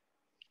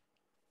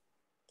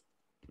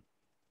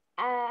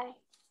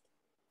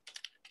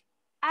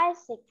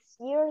 6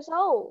 years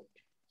old.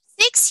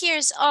 6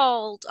 years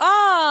old.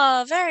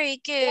 Oh, very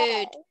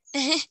good.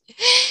 Yes.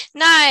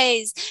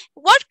 Nice.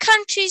 What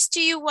countries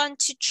do you want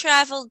to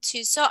travel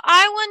to? So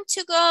I want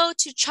to go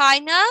to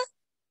China,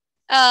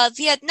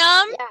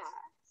 Vietnam,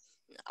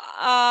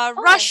 Yeah.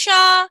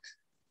 Russia,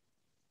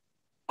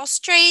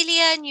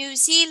 Australia, New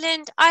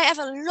Zealand. I have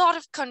a lot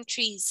of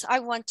countries I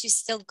want to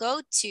still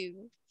go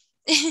to.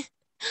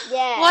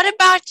 Yeah. What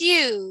about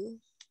you?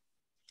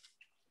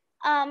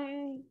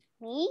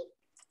 Me?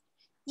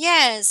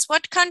 Yes.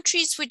 What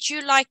countries would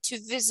you like to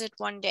visit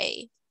one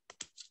day?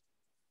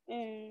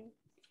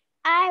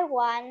 I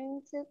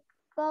want to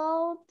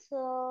go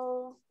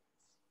to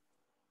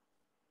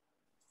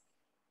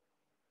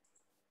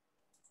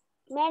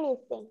many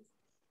things,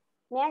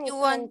 many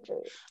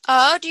countries.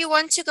 Oh, do you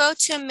want to go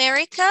to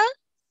America?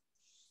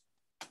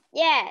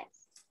 Yes.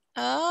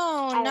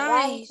 Oh, I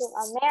nice. went to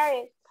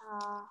America.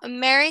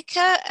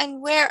 America,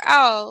 and where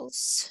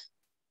else?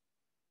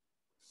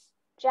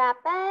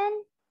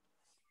 Japan.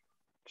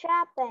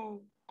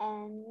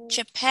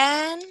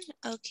 Japan,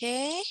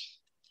 okay.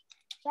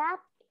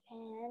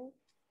 Japan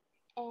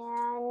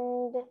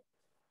and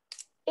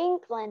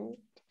England.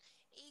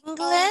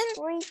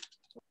 England?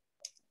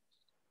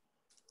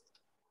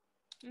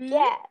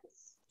 Yes.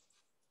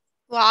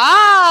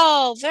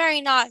 Wow,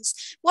 very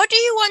nice. What do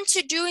you want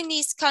to do in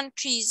these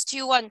countries? Do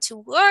you want to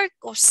work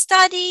or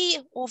study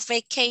or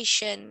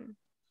vacation?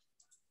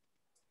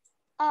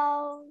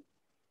 I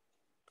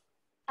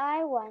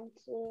want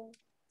to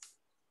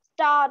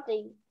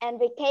study and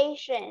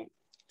vacation.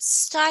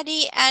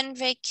 Study and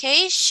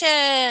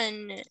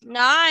vacation.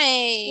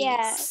 Nice.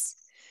 Yes.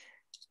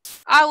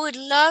 I would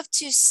love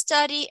to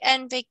study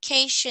and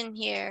vacation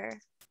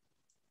here.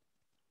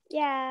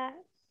 Yeah.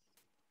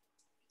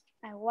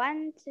 I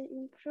want to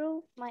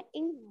improve my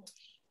English.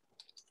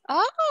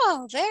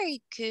 Oh,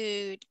 very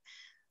good.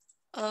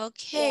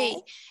 Okay.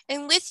 Yes.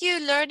 And with you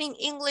learning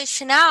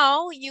English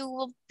now, you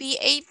will be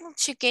able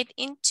to get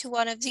into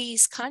one of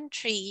these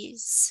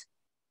countries.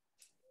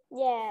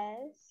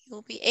 Yes.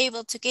 You'll be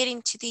able to get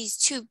into these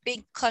 2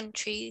 big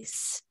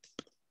countries.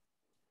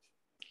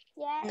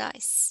 Yes.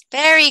 Nice.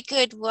 Very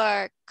good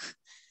work.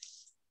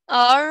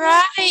 All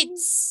right.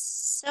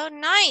 So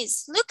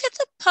nice. Look at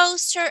the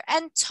poster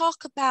and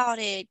talk about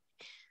it.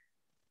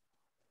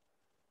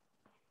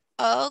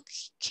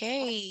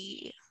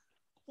 Okay.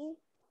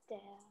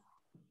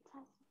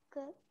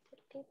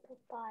 Good people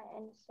buy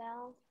and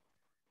sell.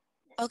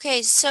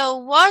 Okay, so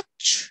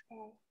watch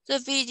the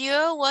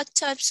video. What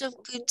types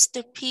of goods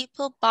do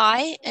people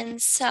buy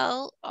and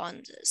sell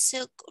on the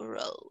Silk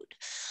Road?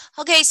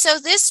 Okay, so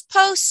this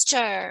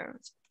poster,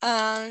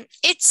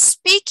 it's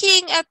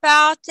speaking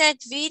about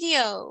that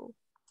video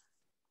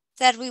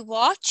that we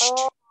watched.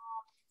 Oh.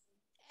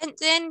 And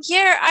then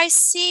here I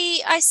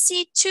see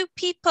 2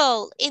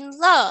 people in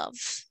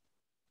love.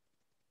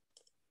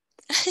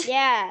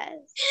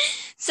 Yes.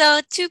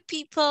 So 2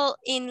 people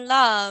in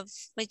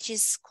love, which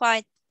is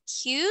quite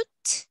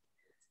cute.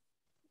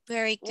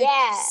 Very good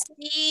to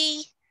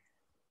see.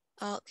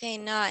 Okay,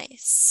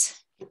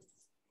 nice.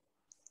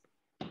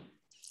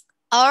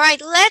 All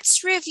right,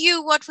 let's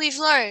review what we've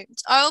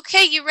learned.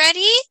 Okay, you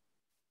ready?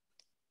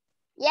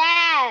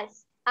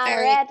 Yes, I'm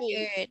Very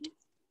ready. good.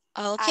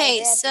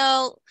 Okay,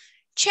 so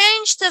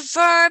change the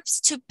verbs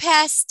to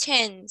past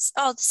tense.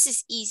 Oh, this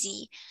is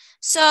easy.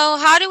 So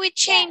how do we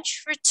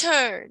change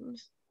return?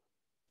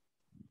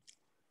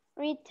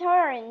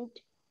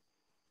 Returned.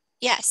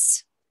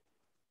 Yes.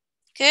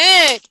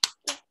 Good.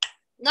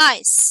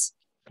 Nice.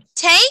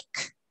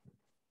 Take?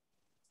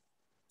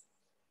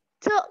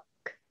 Took.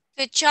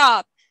 Good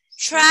job.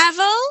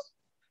 Travel?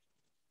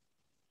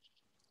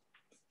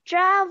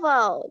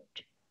 Traveled.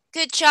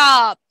 Good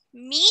job.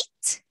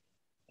 Meet?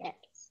 Yes.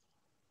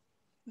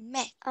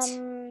 Met.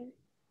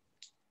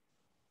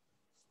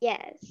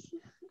 Yes.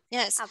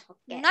 Yes.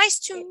 Nice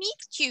to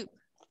meet you.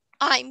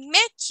 I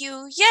met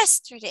you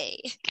yesterday.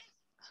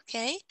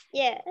 Okay.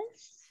 Yes.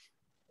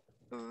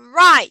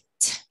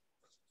 Right.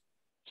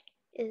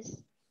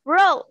 Is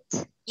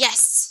wrote.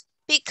 Yes.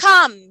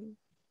 Become.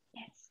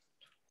 Yes.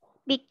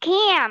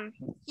 Became.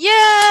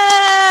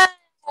 Yes.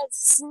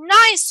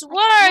 Nice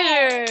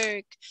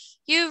work.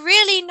 You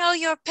really know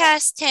your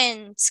past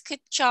tense.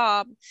 Good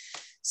job.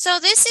 So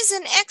this is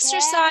an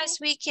exercise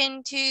we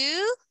can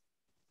do.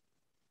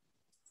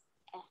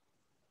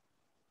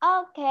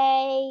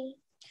 Okay.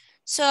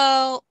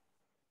 So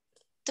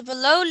the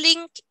below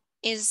link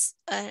is,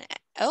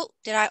 oh,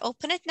 did I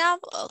open it now?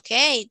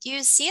 Okay, do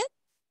you see it?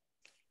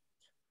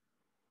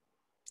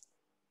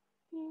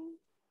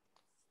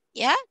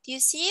 Yeah, do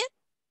you see it?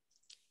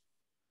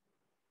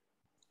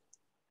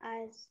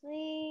 I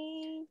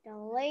see the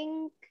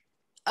link.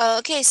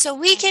 Okay, so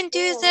we can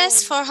do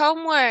this for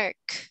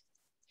homework.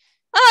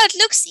 Oh, it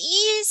looks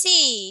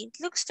easy.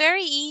 It looks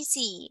very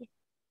easy.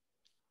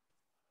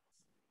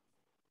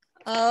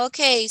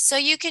 Okay, so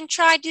you can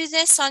try do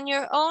this on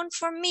your own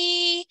for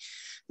me.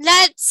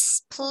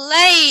 Let's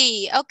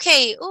play.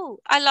 Okay, ooh,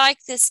 I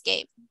like this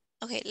game.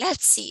 Okay,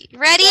 let's see.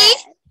 Ready?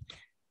 Yes.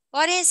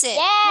 What is it?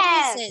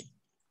 Yes. What is it?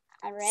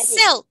 I'm ready.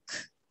 Silk.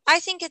 I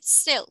think it's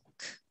silk.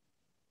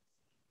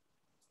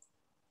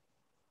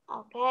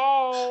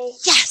 Okay.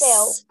 Yes.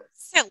 Silk.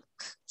 Silk.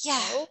 Yeah.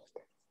 Silk.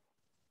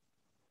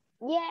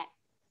 Yeah.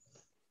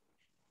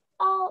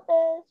 All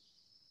is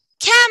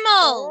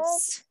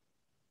Camels.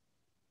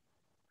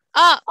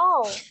 Oh.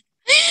 Oh.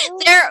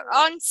 They're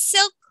on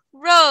Silk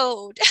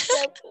Road.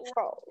 Silk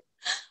Road.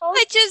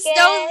 I just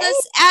know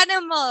this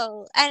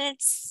animal and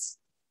it's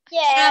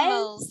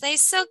camels. They're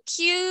so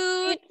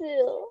cute. Me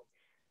too.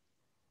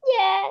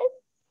 Yes.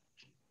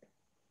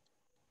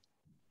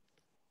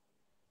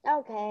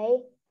 Okay.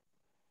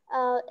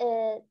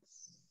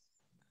 It's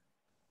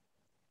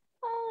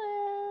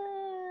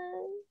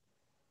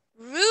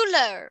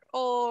ruler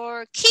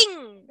or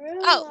king.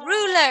 Oh,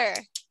 ruler.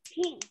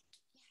 King.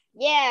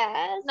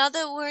 Yes.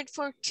 Another word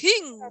for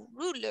king,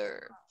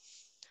 ruler.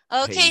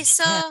 Okay,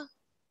 so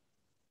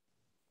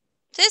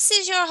this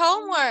is your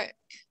homework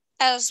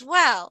as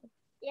well.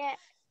 Yeah.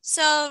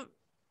 So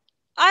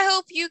I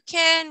hope you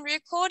can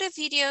record a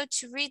video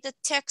to read the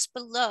text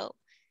below.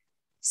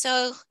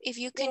 So if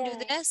you can do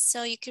this,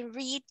 so you can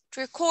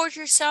record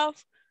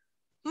yourself,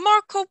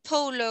 Marco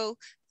Polo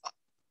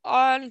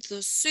on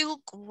the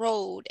Silk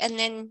Road, and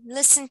then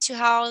listen to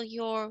how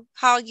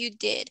you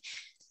did.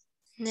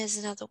 And there's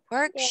another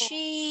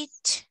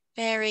worksheet.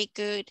 Very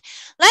good.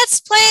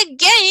 Let's play a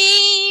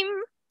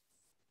game.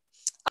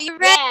 Are you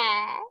ready?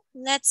 Yeah.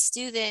 Let's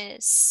do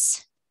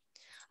this.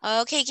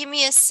 Okay, give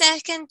me a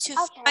second to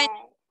find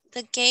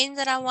the game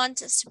that I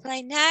want us to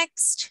play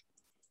next.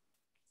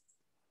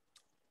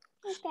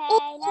 Okay.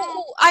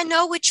 Ooh, I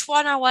know which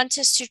one I want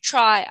us to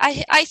try.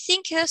 I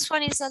think this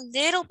one is a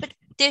little bit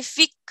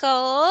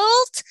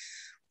difficult,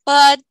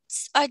 but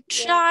I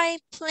try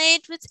play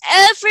it with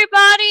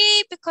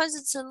everybody because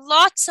it's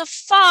lots of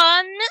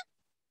fun.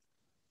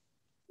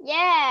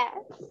 Yeah.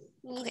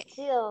 Okay.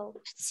 Too.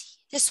 Let's see.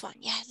 This one.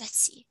 Yeah, let's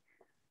see.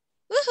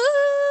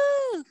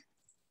 Woohoo!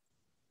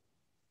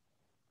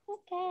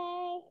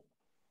 Okay.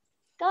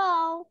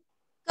 Go.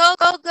 Go,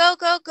 go, go,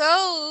 go,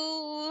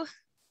 go.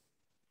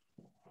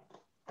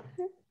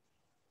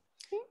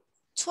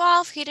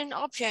 12 hidden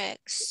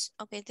objects.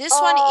 Okay, this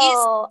one is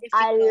difficult.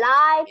 I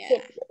like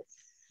it.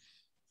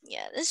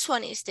 Yeah, this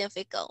one is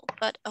difficult,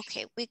 but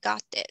okay, we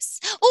got this.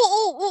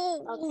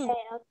 Oh.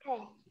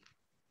 Okay.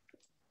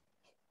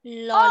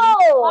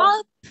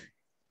 Lollipop.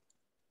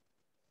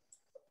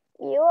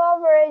 You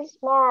are very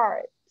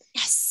smart.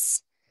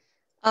 Yes.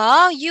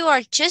 Oh, you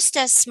are just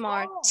as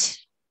smart.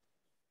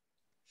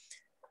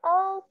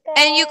 Okay.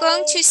 And you're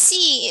going to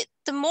see,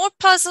 the more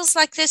puzzles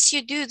like this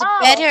you do, the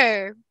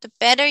better. The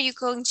better you're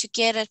going to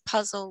get at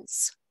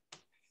puzzles.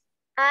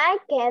 I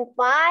can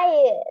buy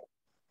it.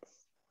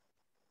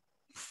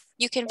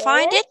 You can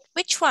find it?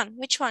 Which one?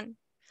 Which one?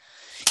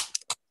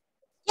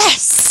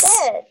 Yes.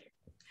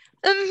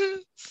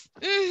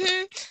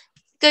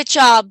 Good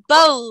job,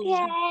 boom.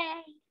 Okay.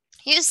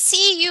 You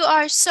see, you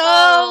are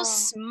so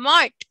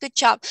smart. Good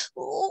job.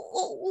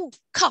 Ooh,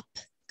 cup.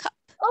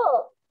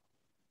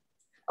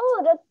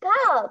 Oh, the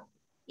cup.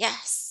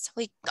 Yes,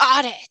 we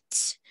got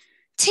it.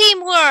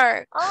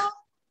 Teamwork.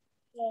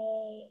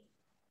 Okay.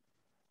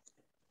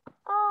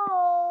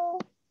 Oh,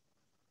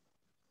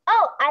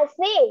 I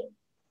see.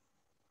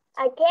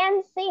 I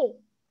can see.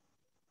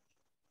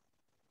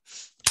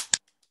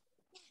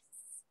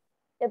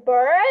 The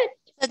bird?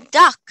 The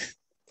duck.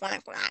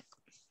 Quack, quack.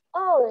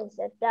 Oh, it's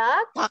a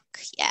duck? Duck,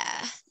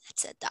 yeah,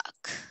 that's a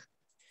duck.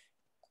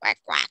 Quack,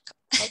 quack.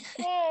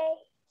 Okay.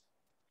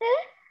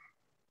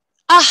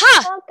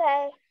 Aha!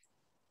 Okay.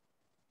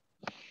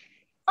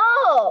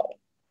 Oh!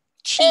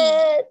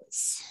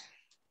 Cheese.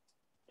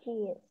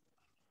 Cheese.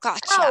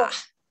 Gotcha. Oh,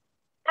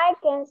 I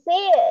can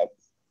see it.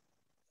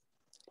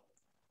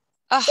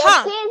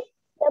 Aha!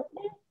 The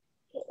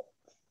biscuit.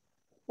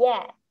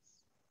 Yes.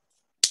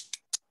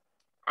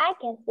 I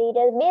can see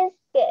the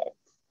biscuit.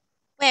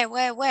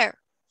 Where?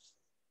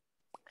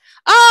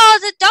 Oh,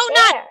 the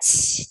donut!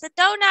 The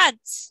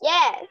donut!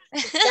 Yes,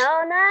 the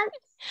donut.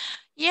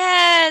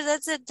 Yeah,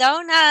 that's a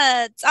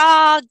donut.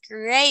 Oh,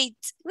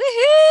 great.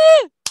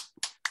 Woohoo!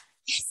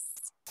 Yes.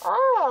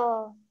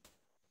 Oh,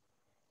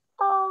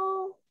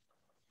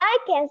 I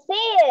can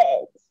see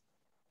it.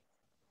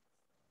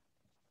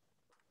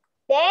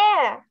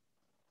 There.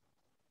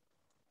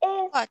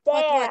 It's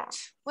there.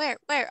 What?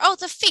 Where? Oh,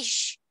 the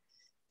fish.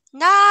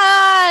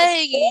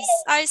 Nice.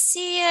 I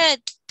see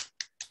it.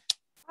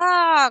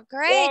 Ah,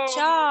 great Yeah.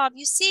 job.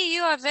 You see,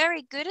 you are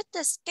very good at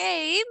this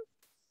game.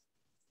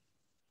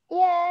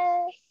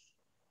 Yes.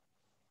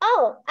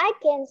 Oh, I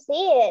can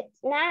see it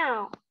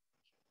now.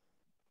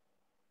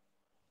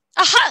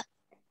 Aha!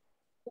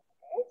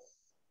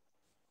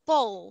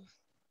 Bowl.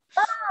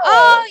 Oh,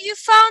 Oh, you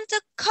found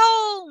the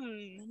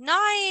cone.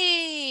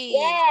 Nice.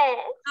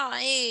 yes.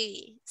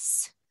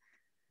 Nice.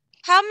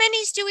 How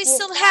many do we You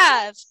still found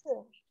have?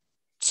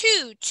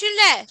 two. Two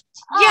left.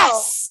 Oh.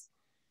 Yes.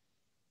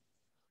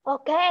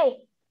 Okay.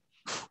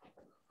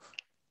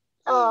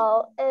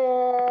 Oh,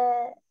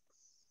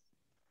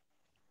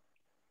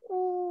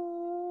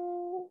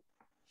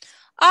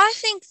 I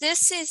think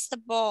this is the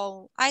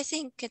ball. I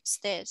think it's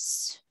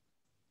this.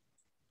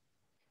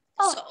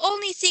 It's the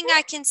only thing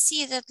I can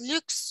see that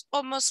looks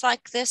almost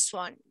like this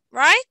one,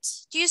 right?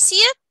 Do you see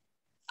it?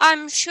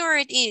 I'm sure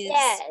it is.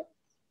 yes.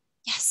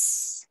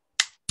 Yes.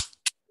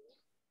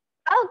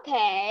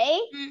 Okay.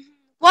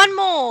 One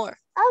more.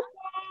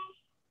 Okay.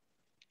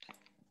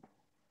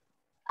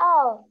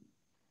 Oh.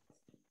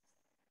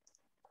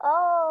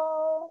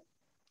 Oh.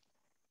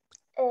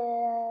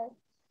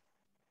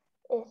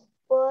 It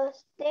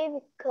was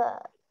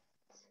difficult.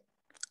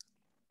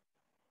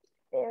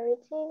 Very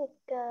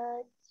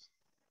difficult.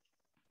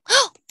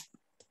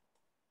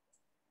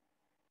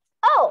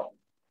 Oh.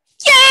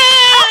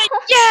 Yeah!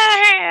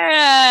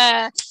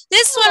 Yeah!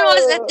 This one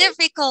was a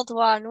difficult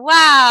one.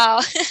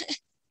 Wow.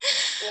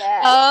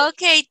 Yeah.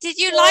 Okay, did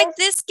you like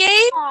this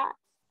game?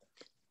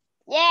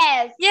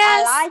 Yes,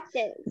 Yes. I liked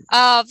it.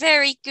 Oh,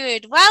 very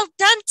good. Well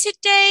done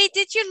today.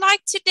 Did you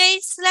like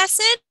today's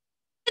lesson?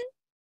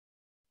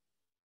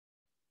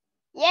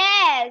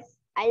 Yes,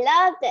 I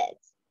loved it.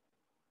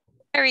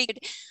 Very good.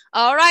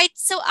 All right,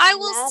 so I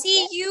will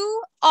see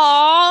you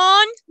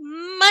on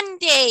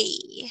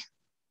Monday.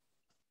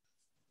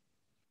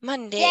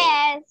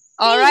 Yes.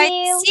 All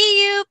right,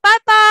 see you.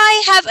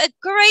 Bye-bye. Have a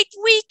great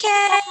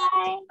weekend.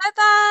 Bye.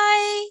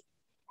 Bye-bye.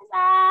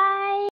 Bye.